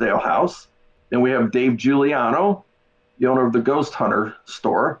Hinsdale House. Then we have Dave Giuliano, the owner of the Ghost Hunter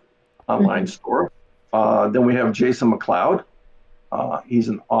store, online store. Then we have Jason McLeod. He's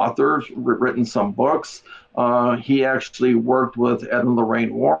an author, written some books. He actually worked with Ed and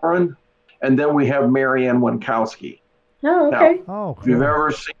Lorraine Warren. And then we have Marianne Winkowski. Oh, okay. Now, cool. If you've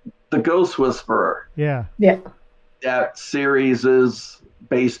ever seen The Ghost Whisperer, yeah, that series is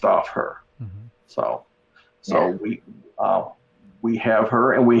based off her. So we have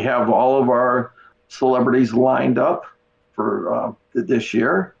her, and we have all of our celebrities lined up for this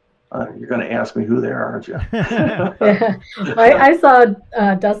year. You're going to ask me who they are, aren't you? Yeah. I saw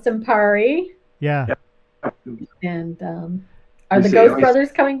Dustin Pari. Yeah. And are the Ghost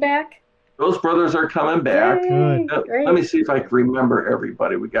Brothers coming back? Ghost Brothers are coming back. Good. Let me see if I can remember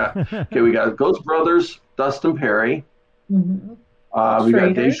everybody we got. Okay, we got Ghost Brothers, Dustin Perry. We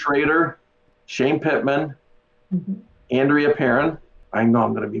got Dave Schrader, Shane Pittman, Andrea Perrin. I know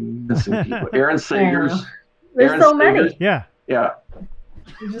I'm going to be missing people. Aaron Sagers. There's so many. Yeah.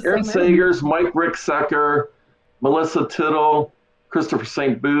 Aaron Sagers, Mike Ricksecker, Melissa Tittle, Christopher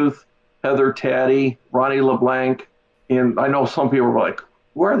St. Booth, Heather Taddy, Ronnie LeBlanc. And I know some people were like,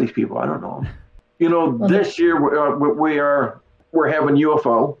 who are these people? I don't know. This year we're having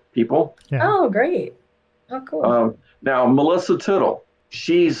UFO people. Yeah. Oh, great. Oh, cool. Now, Melissa Tittle,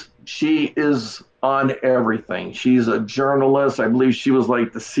 she is on everything. She's a journalist. I believe she was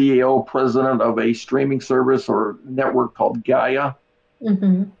like the CEO president of a streaming service or network called Gaia.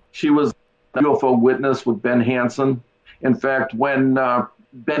 Mm-hmm. She was a UFO witness with Ben Hansen. In fact, when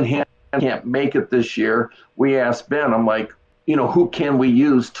Ben Hansen can't make it this year, we asked Ben, I'm like, who can we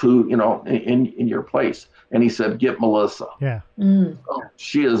use to, in your place? And he said, get Melissa. Yeah. Mm.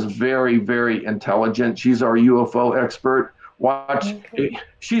 She is very, very intelligent. She's our UFO expert.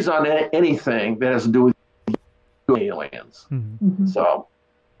 She's on anything that has to do with aliens. Mm-hmm. So,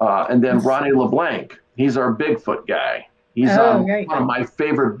 and then Ronnie LeBlanc, he's our Bigfoot guy. He's on one of my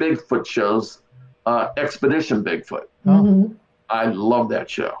favorite Bigfoot shows, Expedition Bigfoot. Mm-hmm. I love that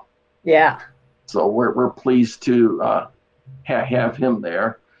show. Yeah. So we're pleased to have him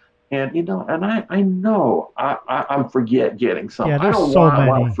there. And and I know I'm forgetting something. Yeah, I don't so want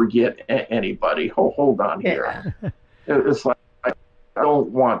many. to forget anybody. Hold on here. It's like I don't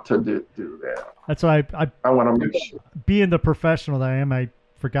want to do that. That's why I want to make sure. being the professional that I am, I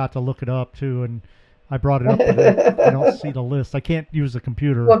forgot to look it up too, and I brought it up. But I don't see the list. I can't use the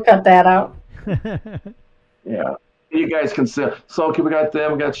computer. We'll cut that out. Yeah, you guys can see. So we got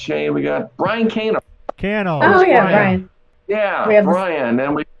them. We got Shane. We got Brian Cano. Oh yeah, Brian. Yeah, We have Brian,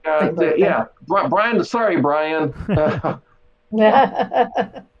 and we got Brian. Sorry, Brian.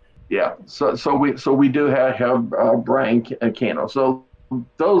 Yeah, so we do have Brian Cano. So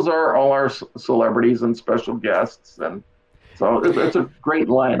those are all our celebrities and special guests, and so it's a great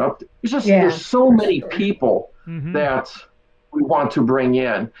lineup. It's just there's so many people that we want to bring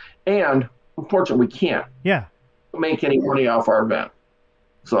in, and unfortunately we can't make any money off our event.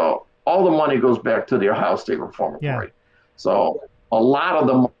 So all the money goes back to the Ohio State Reformatory. Yeah. So a lot of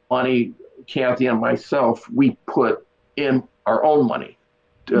the money, Kathy and myself, we put in our own money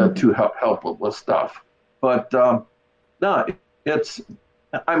to help with stuff. But no, this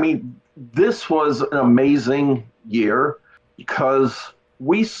was an amazing year because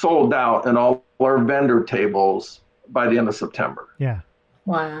we sold out in all our vendor tables by the end of September. Yeah.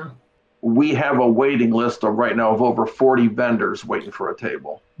 Wow. We have a waiting list of right now of over 40 vendors waiting for a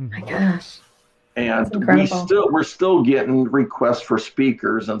table. My gosh. And we're still getting requests for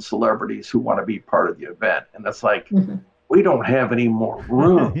speakers and celebrities who want to be part of the event. And it's like, we don't have any more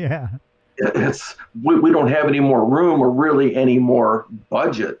room. Yeah. We don't have any more room or really any more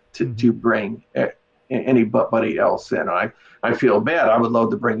budget to bring anybody else in. I feel bad. I would love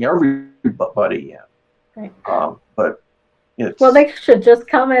to bring everybody in. Right. But it's... Well, they should just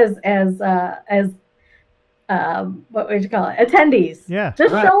come as what would you call it? Attendees. Yeah.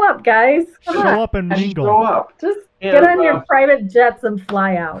 Just show up, guys. Come on. Show up and mingle. Show up. Just get on your private jets and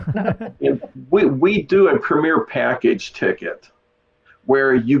fly out. we do a premier package ticket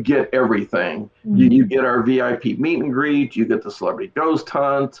where you get everything. You get our VIP meet and greet. You get the celebrity ghost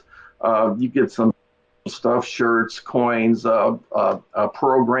hunt. You get some stuff, shirts, coins, a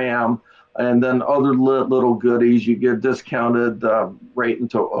program, and then other little goodies. You get discounted rate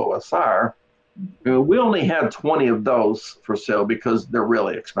into OSR. We only had 20 of those for sale because they're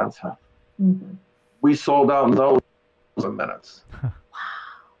really expensive. We sold out in those in minutes. Wow,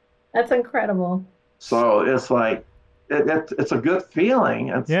 that's incredible. So it's like it's a good feeling.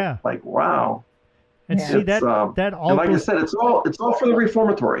 It's like wow. And see that all. And like I said, it's all for the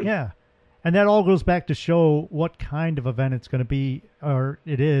reformatory. Yeah, and that all goes back to show what kind of event it's going to be, or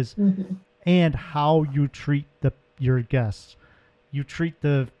it is, and how you treat your guests. You treat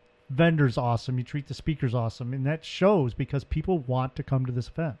the vendors awesome. You treat the speakers awesome, and that shows because people want to come to this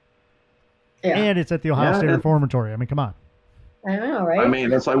event. Yeah. And it's at the Ohio State Reformatory. I mean, come on. I know, right? I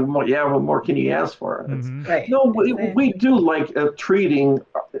mean, it's like, what more can you ask for? Right. No, we do like treating,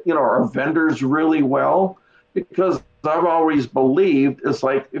 our vendors really well, because I've always believed it's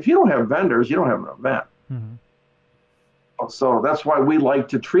like, if you don't have vendors, you don't have an event. So that's why we like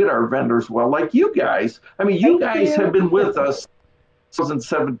to treat our vendors well, like you guys. I mean, you guys have been with us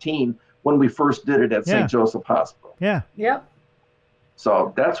 2017 when we first did it at St. Joseph Hospital. Yeah. Yep.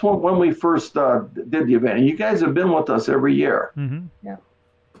 So that's when we first did the event. And you guys have been with us every year. Yeah.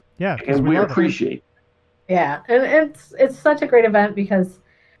 Yeah. And we appreciate it. Yeah. And it's such a great event because,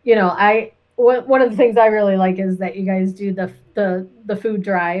 one of the things I really like is that you guys do the food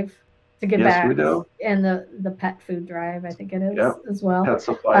drive to give back. Yes, we do. And the pet food drive, I think it is as well. Pet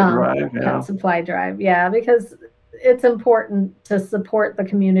supply drive, Pet supply drive, because it's important to support the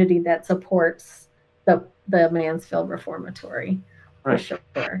community that supports the the Mansfield Reformatory, for Right.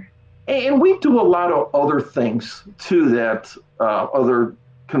 sure. And we do a lot of other things too that other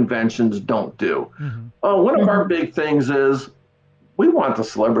conventions don't do. One of our big things is we want the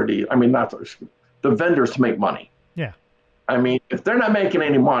celebrity, I mean, not the vendors to make money. Yeah. I mean, if they're not making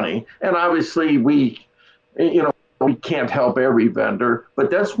any money, and obviously we can't help every vendor, but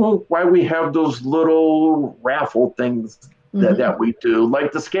that's why we have those little raffle things that we do,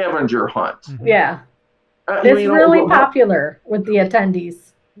 like the scavenger hunt. Yeah. It's really popular with the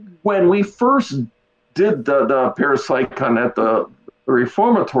attendees. When we first did the Parapsychon at the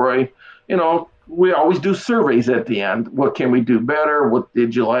Reformatory, we always do surveys at the end. What can we do better? What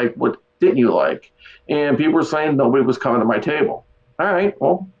did you like? What didn't you like? And people were saying nobody was coming to my table. All right,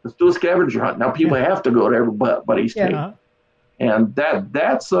 well, let's do a scavenger hunt. Now people have to go to everybody's table. And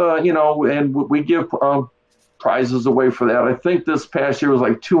that's, and we give prizes away for that. I think this past year was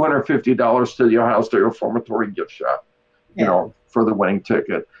like $250 to the Ohio State Reformatory gift shop, for the winning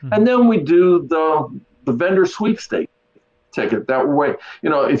ticket. And then we do the vendor sweepstake ticket. That way,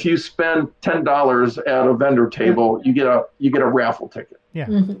 if you spend $10 at a vendor table, you get a raffle ticket. Yeah.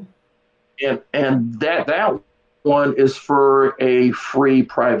 And that one is for a free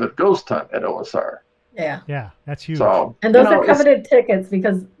private ghost hunt at OSR. Yeah. Yeah, that's huge. So, and those are coveted tickets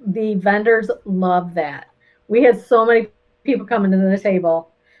because the vendors love that. We had so many people coming to the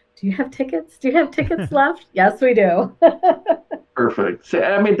table. Do you have tickets? Do you have tickets left? Yes, we do. Perfect. See,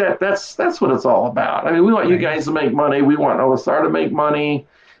 I mean, that's what it's all about. I mean, we want you guys to make money. We want OSR to make money.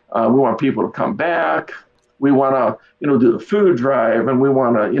 We want people to come back. We want to, do the food drive, and we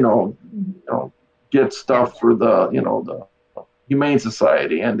want to, get stuff for the, the Humane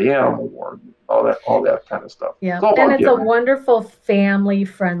Society and the Animal Ward, all that kind of stuff. Yeah, and it's a wonderful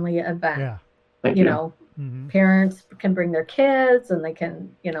family-friendly event. Yeah. Thank you. Parents can bring their kids, and they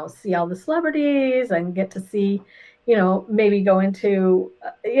can, see all the celebrities and get to see, maybe go into,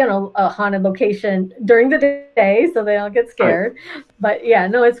 a haunted location during the day so they don't get scared. Right. But yeah,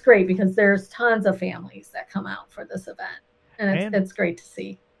 no, it's great because there's tons of families that come out for this event, and it's great to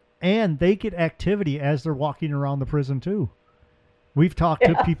see. And they get activity as they're walking around the prison too. We've talked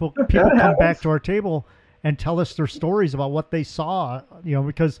to people come back to our table and tell us their stories about what they saw,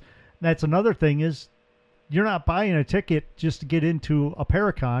 because that's another thing is you're not buying a ticket just to get into a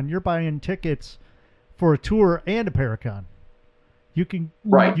Paracon. You're buying tickets for a tour and a Paracon. You can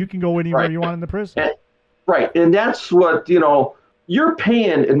go anywhere you want in the prison. Right. And that's what, you're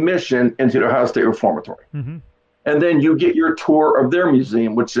paying admission into the Ohio State Reformatory. And then you get your tour of their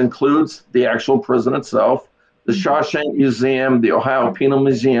museum, which includes the actual prison itself, the Shawshank Museum, the Ohio Penal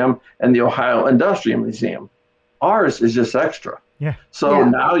Museum, and the Ohio Industrial Museum. Ours is just extra. Yeah. So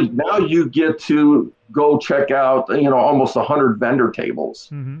now you get to go check out, almost 100 vendor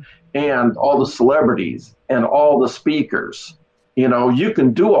tables and all the celebrities and all the speakers. You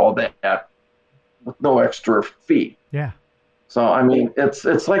can do all that with no extra fee. Yeah. So, I mean, it's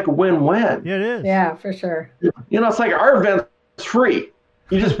like a win-win. Yeah, it is. Yeah, for sure. It's like our event's free.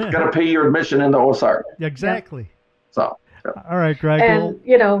 You just got to pay your admission into OSR. Exactly. So. All right, Greg. And,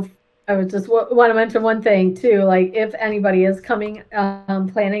 I would just want to mention one thing too. Like if anybody is coming,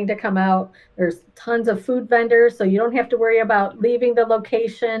 planning to come out, there's tons of food vendors, so you don't have to worry about leaving the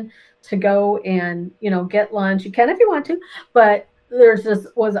location to go and get lunch. You can if you want to, but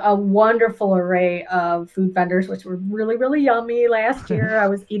was a wonderful array of food vendors, which were really, really yummy last year. I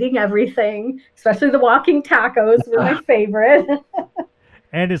was eating everything, especially the walking tacos were my favorite.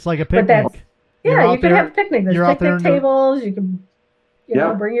 And it's like a picnic. You can have picnics. There's picnic tables. You can,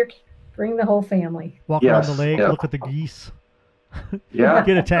 bring the whole family. Walk around the lake, look at the geese.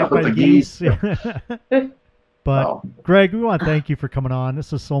 Get attacked by the geese. But Greg, we want to thank you for coming on.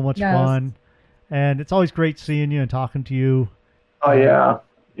 This is so much fun. And it's always great seeing you and talking to you. Oh, yeah.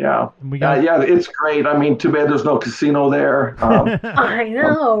 It's great. I mean, too bad there's no casino there. I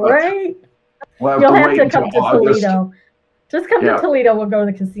know, right? You'll have to come to Toledo. Just come to Toledo. We'll go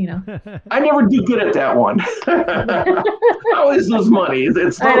to the casino. I never do good at that one. I always lose money.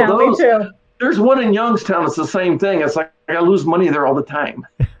 Me too. There's one in Youngstown. It's the same thing. It's like I lose money there all the time.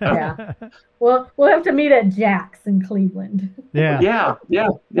 Yeah. Well, we'll have to meet at Jack's in Cleveland. Yeah.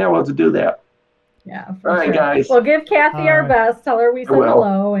 We'll have to do that. Yeah. All right, guys. Well, give Kathy our best. Tell her we said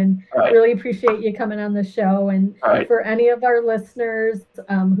hello and really appreciate you coming on the show. And for any of our listeners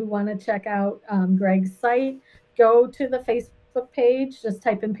who want to check out Greg's site, go to the Facebook page. Just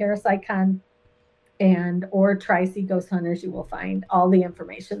type in Parapsychon or Tri-C Ghost Hunters. You will find all the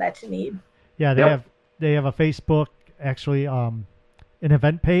information that you need. Yeah, they have a Facebook, actually, an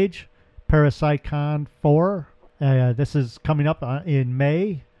event page, Parapsychon 4. This is coming up in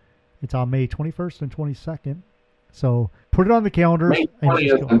May. It's on May 21st and 22nd. So put it on the calendar. May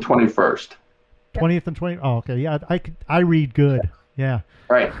 20th and 21st. 20th and 20th. Oh, okay. Yeah, I read good. Yeah.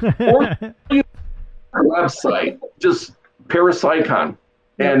 Right. Or our website, just Parapsychon,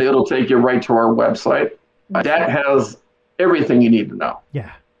 and it'll take you right to our website. That has everything you need to know.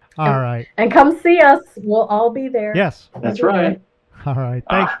 Yeah. All right. And come see us. We'll all be there. Yes. That's right. All right.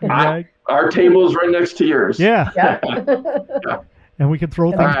 Thank you, Greg. Our table is right next to yours. Yeah. Yeah. And we can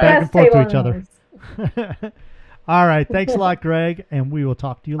throw things right. back and forth to each Table other. All right. Thanks a lot, Greg. And we will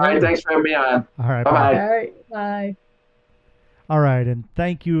talk to you All later. right. Thanks for having me on. All right. Bye-bye. All right. Bye. All right. And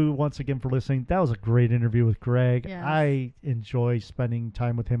thank you once again for listening. That was a great interview with Greg. Yes. I enjoy spending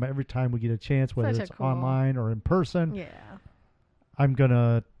time with him every time we get a chance, whether Such a it's cool- online or in person. Yeah. I'm going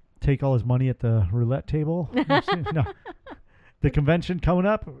to take all his money at the roulette table. No. The convention coming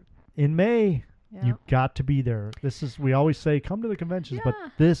up in May. Yeah. You got to be there. We always say come to the conventions, but Yeah.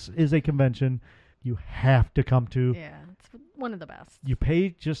 this is a convention you have to come to. Yeah. It's one of the best. You pay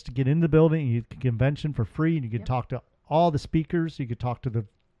just to get in the building. You get the convention for free, and you can Yep. talk to all the speakers. You can talk to the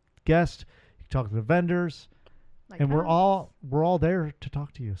guests. You can talk to the vendors, Like and we're that. all there to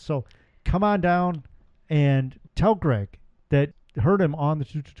talk to you. So come on down and tell Greg that you heard him on the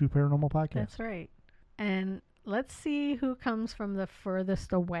 222 Paranormal Podcast. That's right. And let's see who comes from the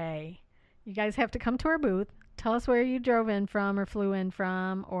furthest away. You guys have to come to our booth. Tell us where you drove in from or flew in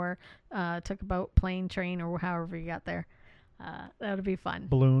from or took a boat, plane, train, or however you got there. That would be fun.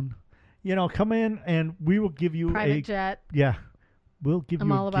 Balloon. Come in and we will give you Private jet. Yeah. We'll give I'm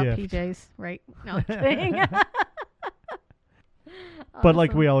you all a about gift. PJs, right? No, I'm kidding. But like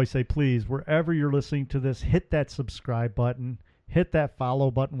Awesome. we always say, please, wherever you're listening to this, hit that subscribe button, hit that follow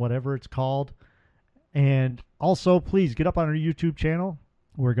button, whatever it's called. And also, please get up on our YouTube channel.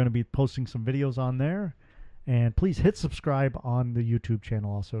 We're going to be posting some videos on there. And please hit subscribe on the YouTube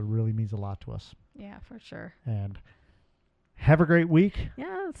channel also. It really means a lot to us. Yeah, for sure. And have a great week.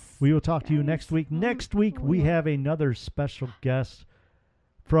 Yes. We will talk to you Guys. next week. Next week, we we will. have another special guest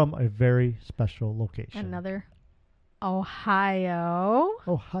from a very special location. Another Ohio.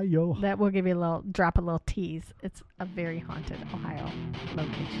 Ohio. That will give you drop a little tease. It's a very haunted Ohio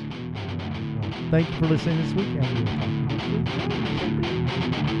location. Well, thank you for listening this week, and we will talk to you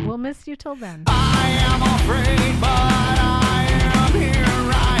next week. We'll miss you till then. I am afraid, but I am here.